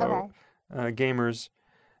game. So, gamers.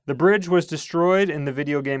 The bridge was destroyed in the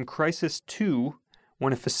video game Crisis 2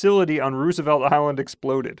 when a facility on Roosevelt Island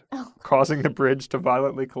exploded, causing the bridge to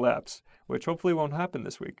violently collapse, which hopefully won't happen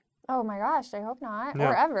this week. Oh my gosh, I hope not. Yeah.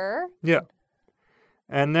 Or ever. Yeah.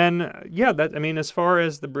 And then, as far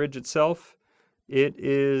as the bridge itself, it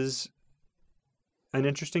is an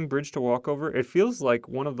interesting bridge to walk over. It feels like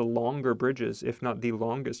one of the longer bridges, if not the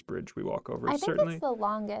longest bridge we walk over. I think it's the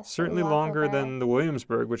longest. Certainly longer than the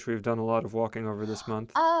Williamsburg, which we've done a lot of walking over this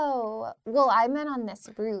month. Oh, well, I meant on this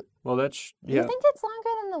route. Well, You think it's longer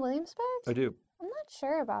than the Williamsburg? I do. I'm not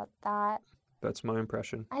sure about that. That's my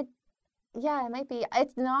impression. Yeah, it might be.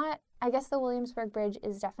 It's not, I guess the Williamsburg Bridge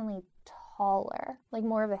is definitely taller, like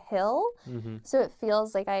more of a hill. Mm-hmm. So it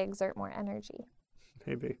feels like I exert more energy.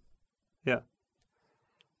 Maybe. Yeah.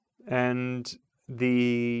 And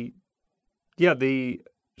the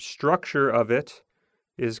structure of it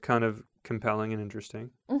is kind of compelling and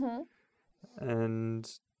interesting. Mm-hmm. And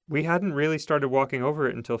we hadn't really started walking over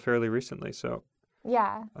it until fairly recently. So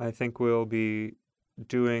yeah, I think we'll be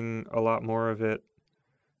doing a lot more of it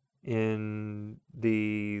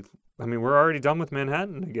we're already done with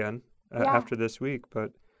Manhattan again after this week,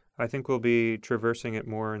 but I think we'll be traversing it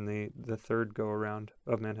more in the third go-around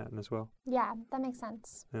of Manhattan as well. Yeah, that makes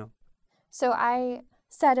sense. Yeah. So I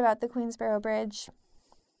said about the Queensboro Bridge,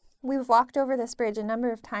 we've walked over this bridge a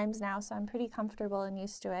number of times now, so I'm pretty comfortable and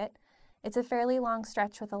used to it. It's a fairly long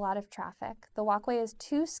stretch with a lot of traffic. The walkway is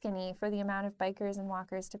too skinny for the amount of bikers and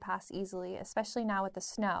walkers to pass easily, especially now with the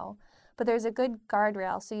snow. But there's a good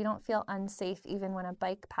guardrail so you don't feel unsafe even when a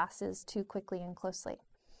bike passes too quickly and closely.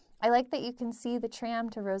 I like that you can see the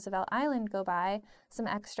tram to Roosevelt Island go by, some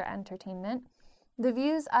extra entertainment. The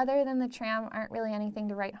views other than the tram aren't really anything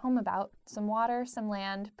to write home about. Some water, some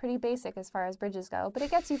land, pretty basic as far as bridges go, but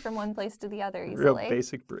it gets you from one place to the other easily. Real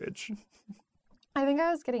basic bridge. I think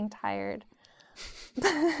I was getting tired.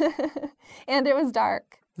 And it was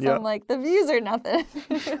dark. So I'm like, the views are nothing.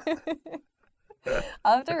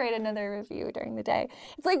 I'll have to write another review during the day.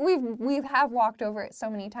 It's like we have walked over it so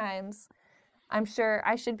many times. I'm sure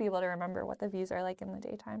I should be able to remember what the views are like in the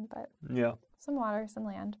daytime, but some water, some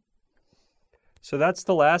land. So that's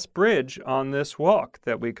the last bridge on this walk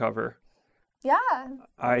that we cover. Yeah.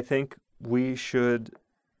 I think we should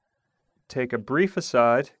take a brief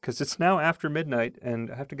aside because it's now after midnight and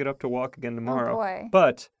I have to get up to walk again tomorrow. Oh boy.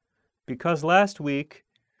 But because last week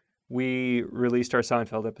we released our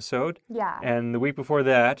Seinfeld episode. Yeah. And the week before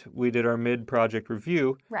that we did our mid-project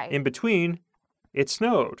review. Right. In between, it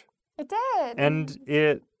snowed. It did. And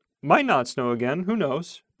it might not snow again. Who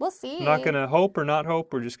knows? We'll see. I'm not going to hope or not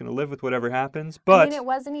hope. We're just going to live with whatever happens. But I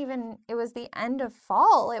mean, it was the end of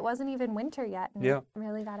fall. It wasn't even winter yet. And it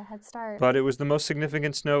really got a head start. But it was the most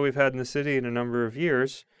significant snow we've had in the city in a number of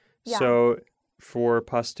years. Yeah. So for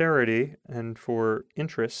posterity and for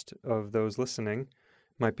interest of those listening,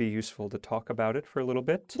 it might be useful to talk about it for a little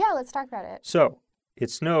bit. Yeah, let's talk about it. So it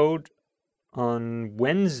snowed on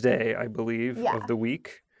Wednesday, I believe, of the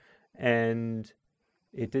week. And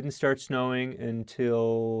it didn't start snowing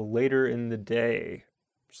until later in the day.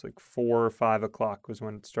 It's like 4 or 5 o'clock was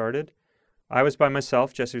when it started. I was by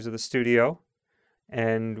myself. Jesse was at the studio.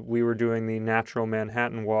 And we were doing the Natural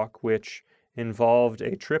Manhattan Walk, which involved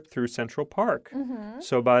a trip through Central Park. Mm-hmm.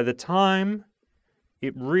 So by the time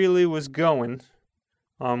it really was going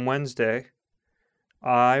on Wednesday,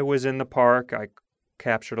 I was in the park. I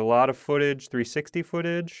captured a lot of footage, 360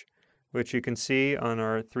 footage, which you can see on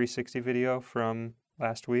our 360 video from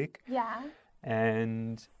last week. Yeah.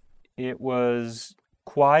 And it was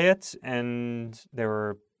quiet and there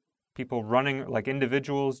were people running, like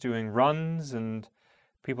individuals doing runs and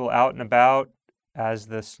people out and about as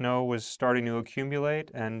the snow was starting to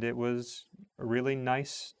accumulate, and it was really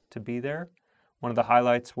nice to be there. One of the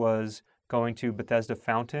highlights was going to Bethesda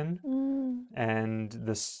Fountain, and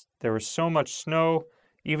there was so much snow,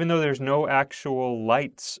 even though there's no actual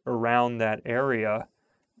lights around that area,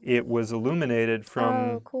 it was illuminated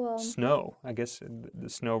from snow. I guess the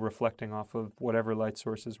snow reflecting off of whatever light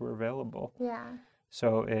sources were available. Yeah.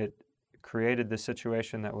 So it created this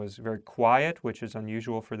situation that was very quiet, which is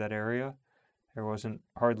unusual for that area. There wasn't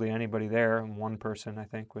hardly anybody there, and one person, I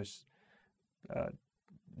think, was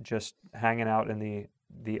just hanging out in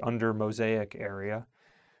the under mosaic area,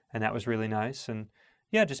 and that was really nice. And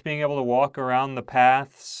yeah, just being able to walk around the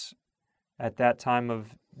paths at that time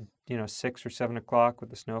of 6 or 7 o'clock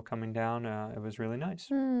with the snow coming down, it was really nice.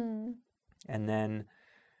 And then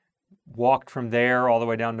walked from there all the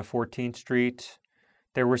way down to 14th Street.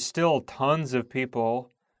 There were still tons of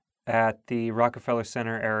people at the Rockefeller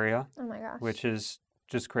Center area. Oh my gosh. Which is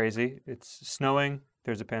just crazy. It's snowing,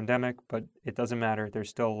 there's a pandemic, but it doesn't matter. There's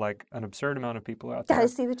still like an absurd amount of people out there. Gotta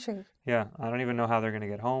see the tree. Yeah, I don't even know how they're going to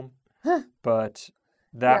get home. But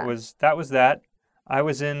that was that. I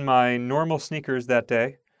was in my normal sneakers that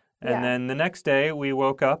day. And then the next day we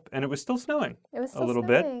woke up and it was still snowing. It was still a little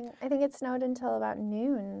snowing. bit. I think it snowed until about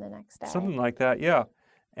noon the next day. Something like that, yeah.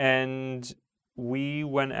 And we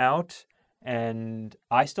went out and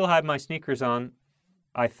I still had my sneakers on.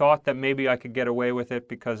 I thought that maybe I could get away with it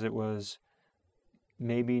because it was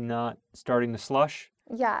maybe not starting to slush.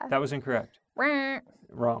 Yeah. That was incorrect.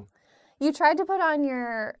 Wrong. You tried to put on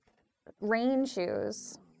your rain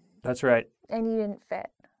shoes. That's right. And you didn't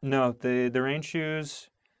fit. No, the rain shoes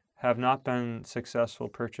have not been successful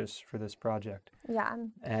purchase for this project. Yeah.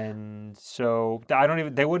 And so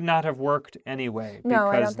they would not have worked anyway.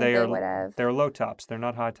 No, because I don't think they would have. They're low tops. They're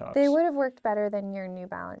not high tops. They would have worked better than your New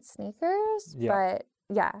Balance sneakers. Yeah. But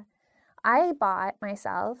yeah, I bought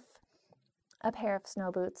myself a pair of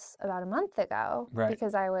snow boots about a month ago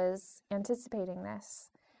because I was anticipating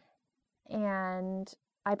this. And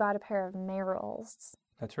I bought a pair of Merrells.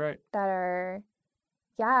 That's right. That are,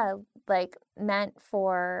 like meant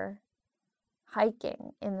for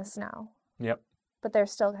hiking in the snow. Yep. But they're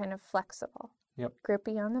still kind of flexible. Yep.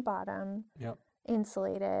 Grippy on the bottom. Yep.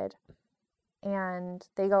 Insulated. And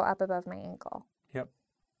they go up above my ankle. Yep.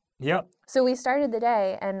 Yep. So we started the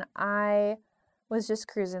day and I was just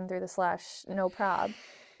cruising through the slush, no prob.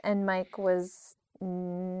 And Mike was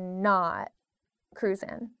not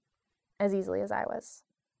cruising as easily as I was.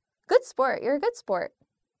 Good sport. You're a good sport.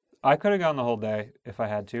 I could have gone the whole day if I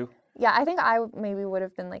had to. Yeah, I think I maybe would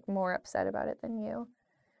have been like more upset about it than you.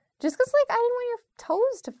 Just because like I didn't want your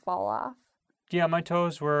toes to fall off. Yeah, my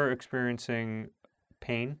toes were experiencing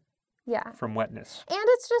pain. Yeah. From wetness. And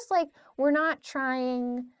it's just like we're not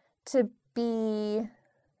trying to be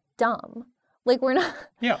dumb. Like we're not.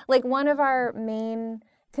 Yeah. Like one of our main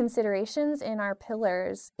considerations in our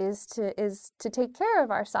pillars is to take care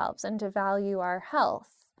of ourselves and to value our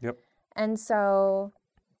health. Yep. And so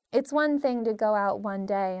it's one thing to go out one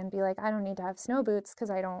day and be like, I don't need to have snow boots because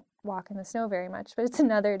I don't walk in the snow very much. But it's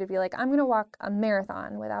another to be like, I'm going to walk a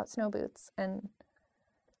marathon without snow boots, and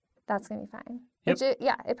that's going to be fine. Yep. Which,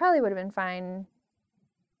 it probably would have been fine,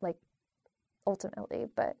 like, ultimately.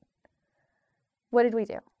 But what did we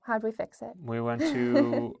do? How did we fix it? We went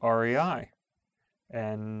to REI,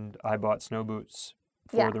 and I bought snow boots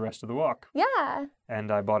for the rest of the walk. Yeah.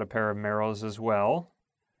 And I bought a pair of Merrells as well.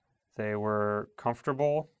 They were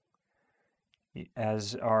comfortable.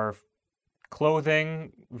 As our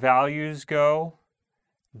clothing values go,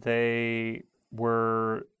 they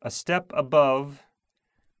were a step above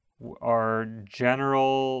our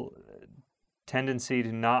general tendency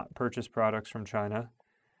to not purchase products from China.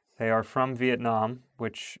 They are from Vietnam,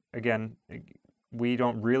 which, again, we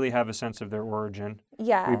don't really have a sense of their origin.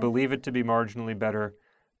 Yeah. We believe it to be marginally better,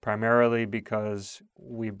 primarily because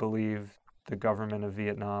we believe the government of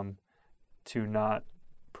Vietnam to not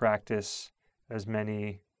practice as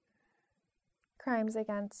many crimes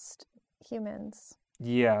against humans.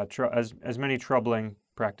 Yeah, as many troubling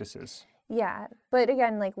practices. Yeah, but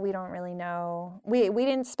again, like, we don't really know. We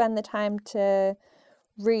didn't spend the time to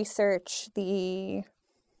research the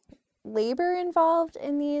labor involved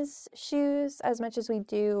in these shoes as much as we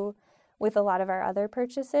do with a lot of our other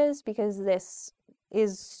purchases, because this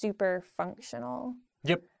is super functional.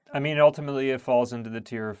 Yep. I mean, ultimately it falls into the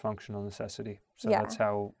tier of functional necessity. So Yeah.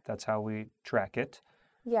 that's how we track it.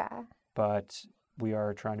 Yeah. But we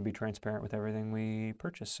are trying to be transparent with everything we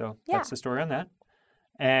purchase. So Yeah. that's the story on that.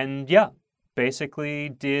 And yeah, basically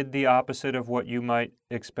did the opposite of what you might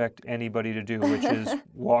expect anybody to do, which is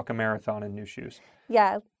walk a marathon in new shoes.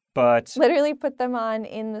 Yeah. But literally put them on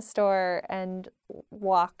in the store and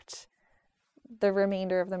walked the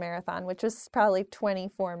remainder of the marathon, which was probably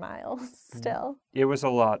 24 miles still. It was a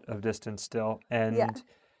lot of distance still. And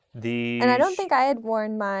and I don't think I had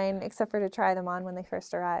worn mine except for to try them on when they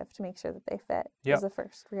first arrived to make sure that they fit. It was the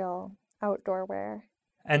first real outdoor wear.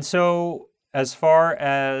 And so as far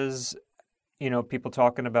as, you know, people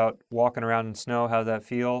talking about walking around in snow, how does that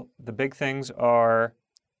feel? The big things are,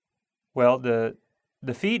 well, the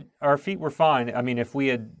feet, our feet were fine. I mean, if we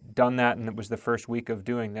had done that and it was the first week of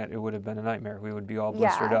doing that, it would have been a nightmare. We would be all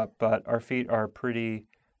blistered up. But our feet are pretty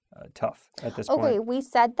tough at this point. Okay, we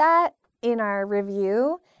said that in our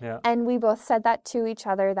review, and we both said that to each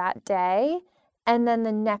other that day. And then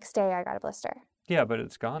the next day I got a blister. Yeah, but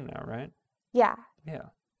it's gone now, right? Yeah. Yeah.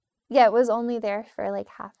 Yeah, it was only there for like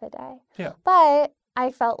half a day. Yeah. But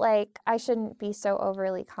I felt like I shouldn't be so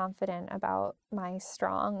overly confident about my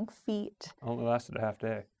strong feet. Only lasted a half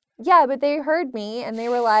day. Yeah, but they heard me and they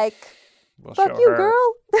were like, we'll fuck you,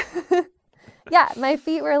 girl. Yeah, my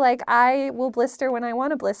feet were like, I will blister when I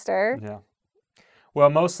want to blister. Yeah. Well,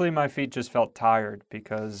 mostly my feet just felt tired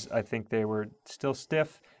because I think they were still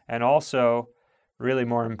stiff. And also, really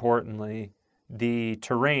more importantly, the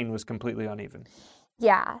terrain was completely uneven.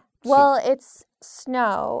 Yeah. Well, it's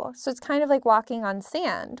snow, so it's kind of like walking on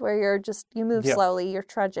sand where you move slowly, you're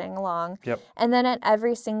trudging along. Yep. And then at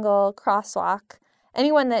every single crosswalk,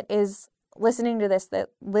 anyone that is listening to this that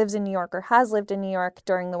lives in New York or has lived in New York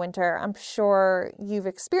during the winter, I'm sure you've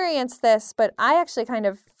experienced this, but I actually kind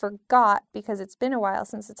of forgot because it's been a while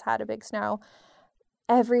since it's had a big snow.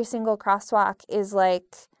 Every single crosswalk is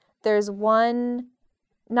like, there's one,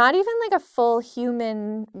 not even like a full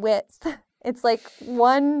human width. It's like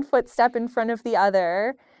one footstep in front of the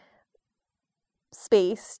other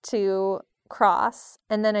space to cross,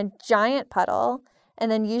 and then a giant puddle, and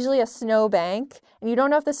then usually a snowbank. And you don't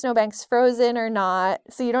know if the snowbank's frozen or not,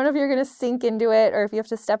 so you don't know if you're going to sink into it or if you have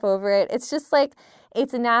to step over it. It's just like,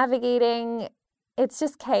 it's navigating, it's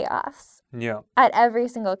just chaos. Yeah. At every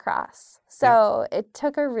single cross. So it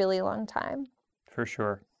took a really long time. For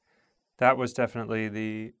sure. That was definitely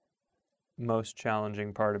the most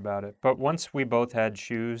challenging part about it. But once we both had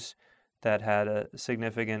shoes that had a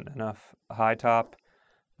significant enough high top,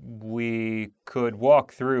 we could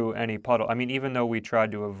walk through any puddle. I mean, even though we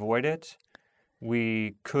tried to avoid it,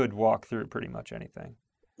 we could walk through pretty much anything.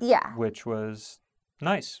 Yeah. Which was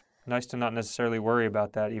nice. Nice to not necessarily worry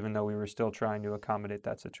about that, even though we were still trying to accommodate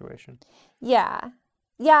that situation. Yeah.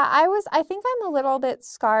 Yeah, I think I'm a little bit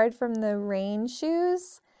scarred from the rain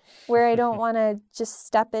shoes, where I don't want to just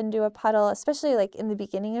step into a puddle, especially like in the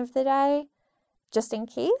beginning of the day, just in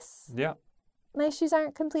case. Yeah. My shoes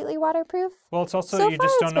aren't completely waterproof. Well, it's also, you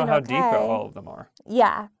just don't know how deep all of them are.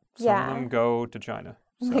 Yeah. Some of them go to China.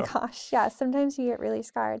 So. Oh my gosh, yeah. Sometimes you get really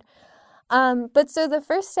scarred. But so the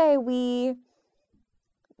first day we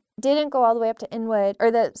didn't go all the way up to Inwood,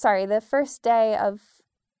 or the first day of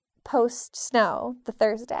post-snow, the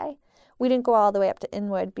Thursday, we didn't go all the way up to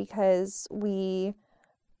Inwood because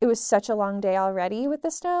it was such a long day already with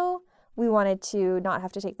the snow. We wanted to not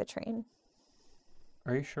have to take the train.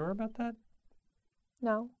 Are you sure about that?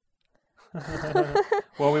 No.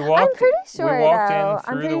 Well, we walked. I'm pretty sure, we walked though. in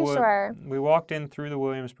through I'm pretty sure. We walked in through the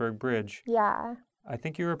Williamsburg Bridge. Yeah. I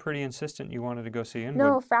think you were pretty insistent you wanted to go see Inwood.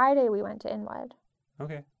 No, Friday we went to Inwood.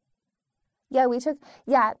 Okay. Yeah,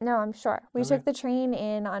 I'm sure. We took the train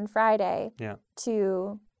in on Friday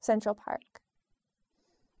to Central Park.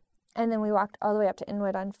 And then we walked all the way up to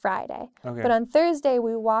Inwood on Friday. Okay. But on Thursday,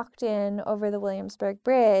 we walked in over the Williamsburg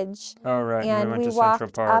Bridge. Oh, right. And we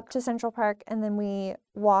walked up to Central Park, and then we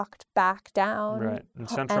walked back down. Right. In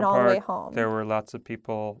Central and Park, all the way home. There were lots of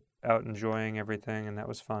people out enjoying everything, and that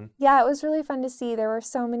was fun. Yeah, it was really fun to see. There were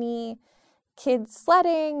so many kids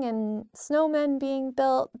sledding and snowmen being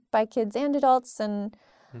built by kids and adults. And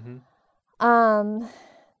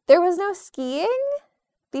there was no skiing.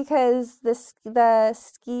 Because the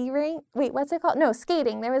ski rink, what's it called? No,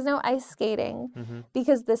 skating. There was no ice skating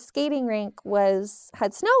because the skating rink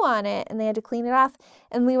had snow on it and they had to clean it off.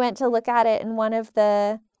 And we went to look at it, and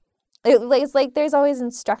it's like there's always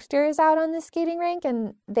instructors out on the skating rink,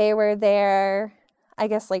 and they were there, I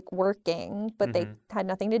guess, like working, but they had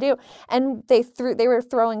nothing to do. And they were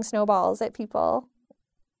throwing snowballs at people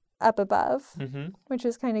up above, which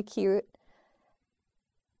was kind of cute.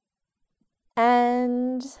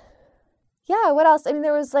 And yeah, what else? I mean,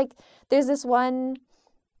 there's this one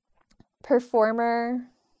performer,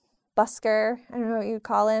 busker, I don't know what you'd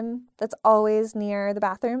call him, that's always near the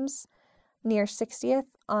bathrooms, near 60th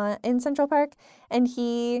in Central Park. And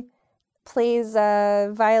he plays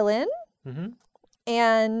a violin.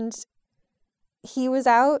 And he was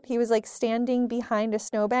like standing behind a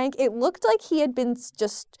snowbank. It looked like he had been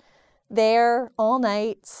just there all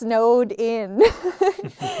night, snowed in,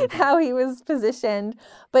 how he was positioned.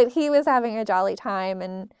 But he was having a jolly time,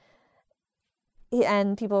 and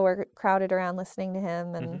people were crowded around listening to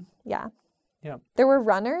him. And yeah. There were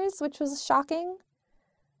runners, which was shocking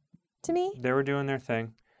to me. They were doing their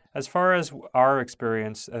thing. As far as our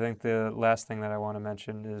experience, I think the last thing that I want to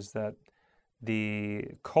mention is that the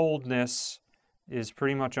coldness is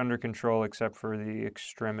pretty much under control except for the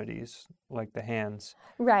extremities, like the hands.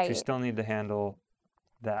 Right. So you still need to handle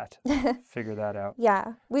that, figure that out.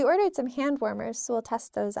 Yeah. We ordered some hand warmers, so we'll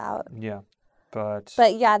test those out. Yeah. But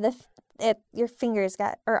yeah,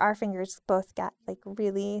 our fingers both got like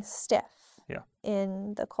really stiff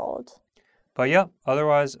in the cold. But yeah,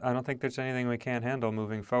 otherwise, I don't think there's anything we can't handle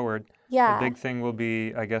moving forward. Yeah. The big thing will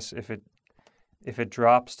be, I guess, if it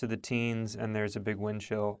drops to the teens and there's a big wind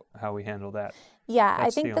chill, how we handle that. Yeah, I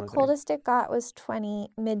think the coldest it got was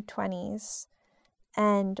mid-20s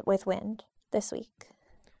and with wind this week.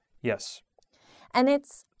 Yes. And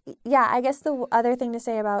I guess the other thing to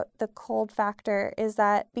say about the cold factor is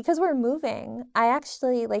that because we're moving, I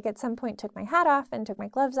actually at some point took my hat off and took my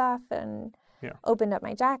gloves off and opened up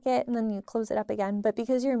my jacket, and then you close it up again. But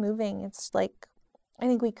because you're moving, it's like, I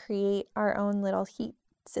think we create our own little heat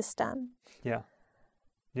system. Yeah.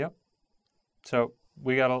 Yep. So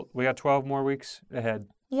we got 12 more weeks ahead.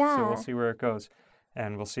 Yeah. So we'll see where it goes.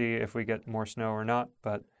 And we'll see if we get more snow or not.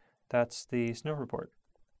 But that's the snow report.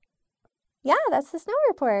 Yeah, that's the snow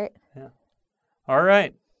report. Yeah. All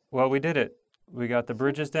right. Well, we did it. We got the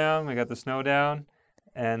bridges down. We got the snow down.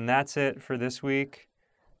 And that's it for this week.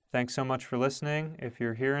 Thanks so much for listening. If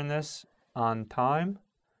you're hearing this on time,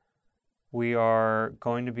 we are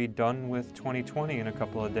going to be done with 2020 in a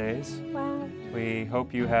couple of days. Wow. We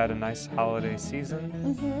hope you had a nice holiday season,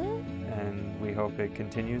 and we hope it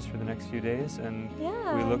continues for the next few days. And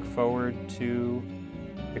we look forward to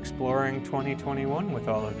exploring 2021 with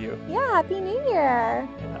all of you. Yeah, Happy New Year.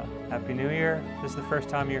 Yeah, Happy New Year. If this is the first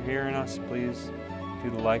time you're hearing us, please do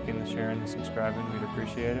the liking, the sharing, the subscribing. We'd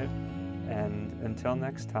appreciate it. And until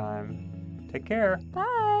next time, take care.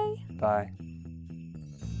 Bye. Bye.